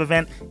exclusive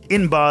event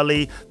in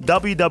Bali,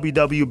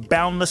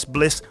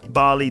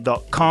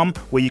 www.boundlessblissbali.com,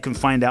 where you can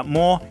find out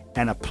more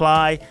and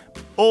apply.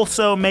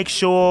 Also, make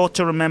sure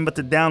to remember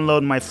to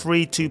download my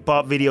free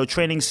 2-part video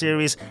training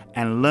series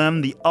and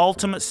learn the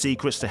ultimate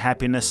secrets to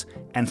happiness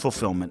and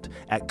fulfillment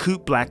at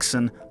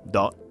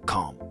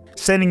coopblackson.com.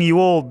 Sending you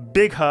all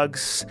big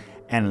hugs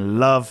and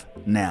love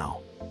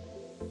now.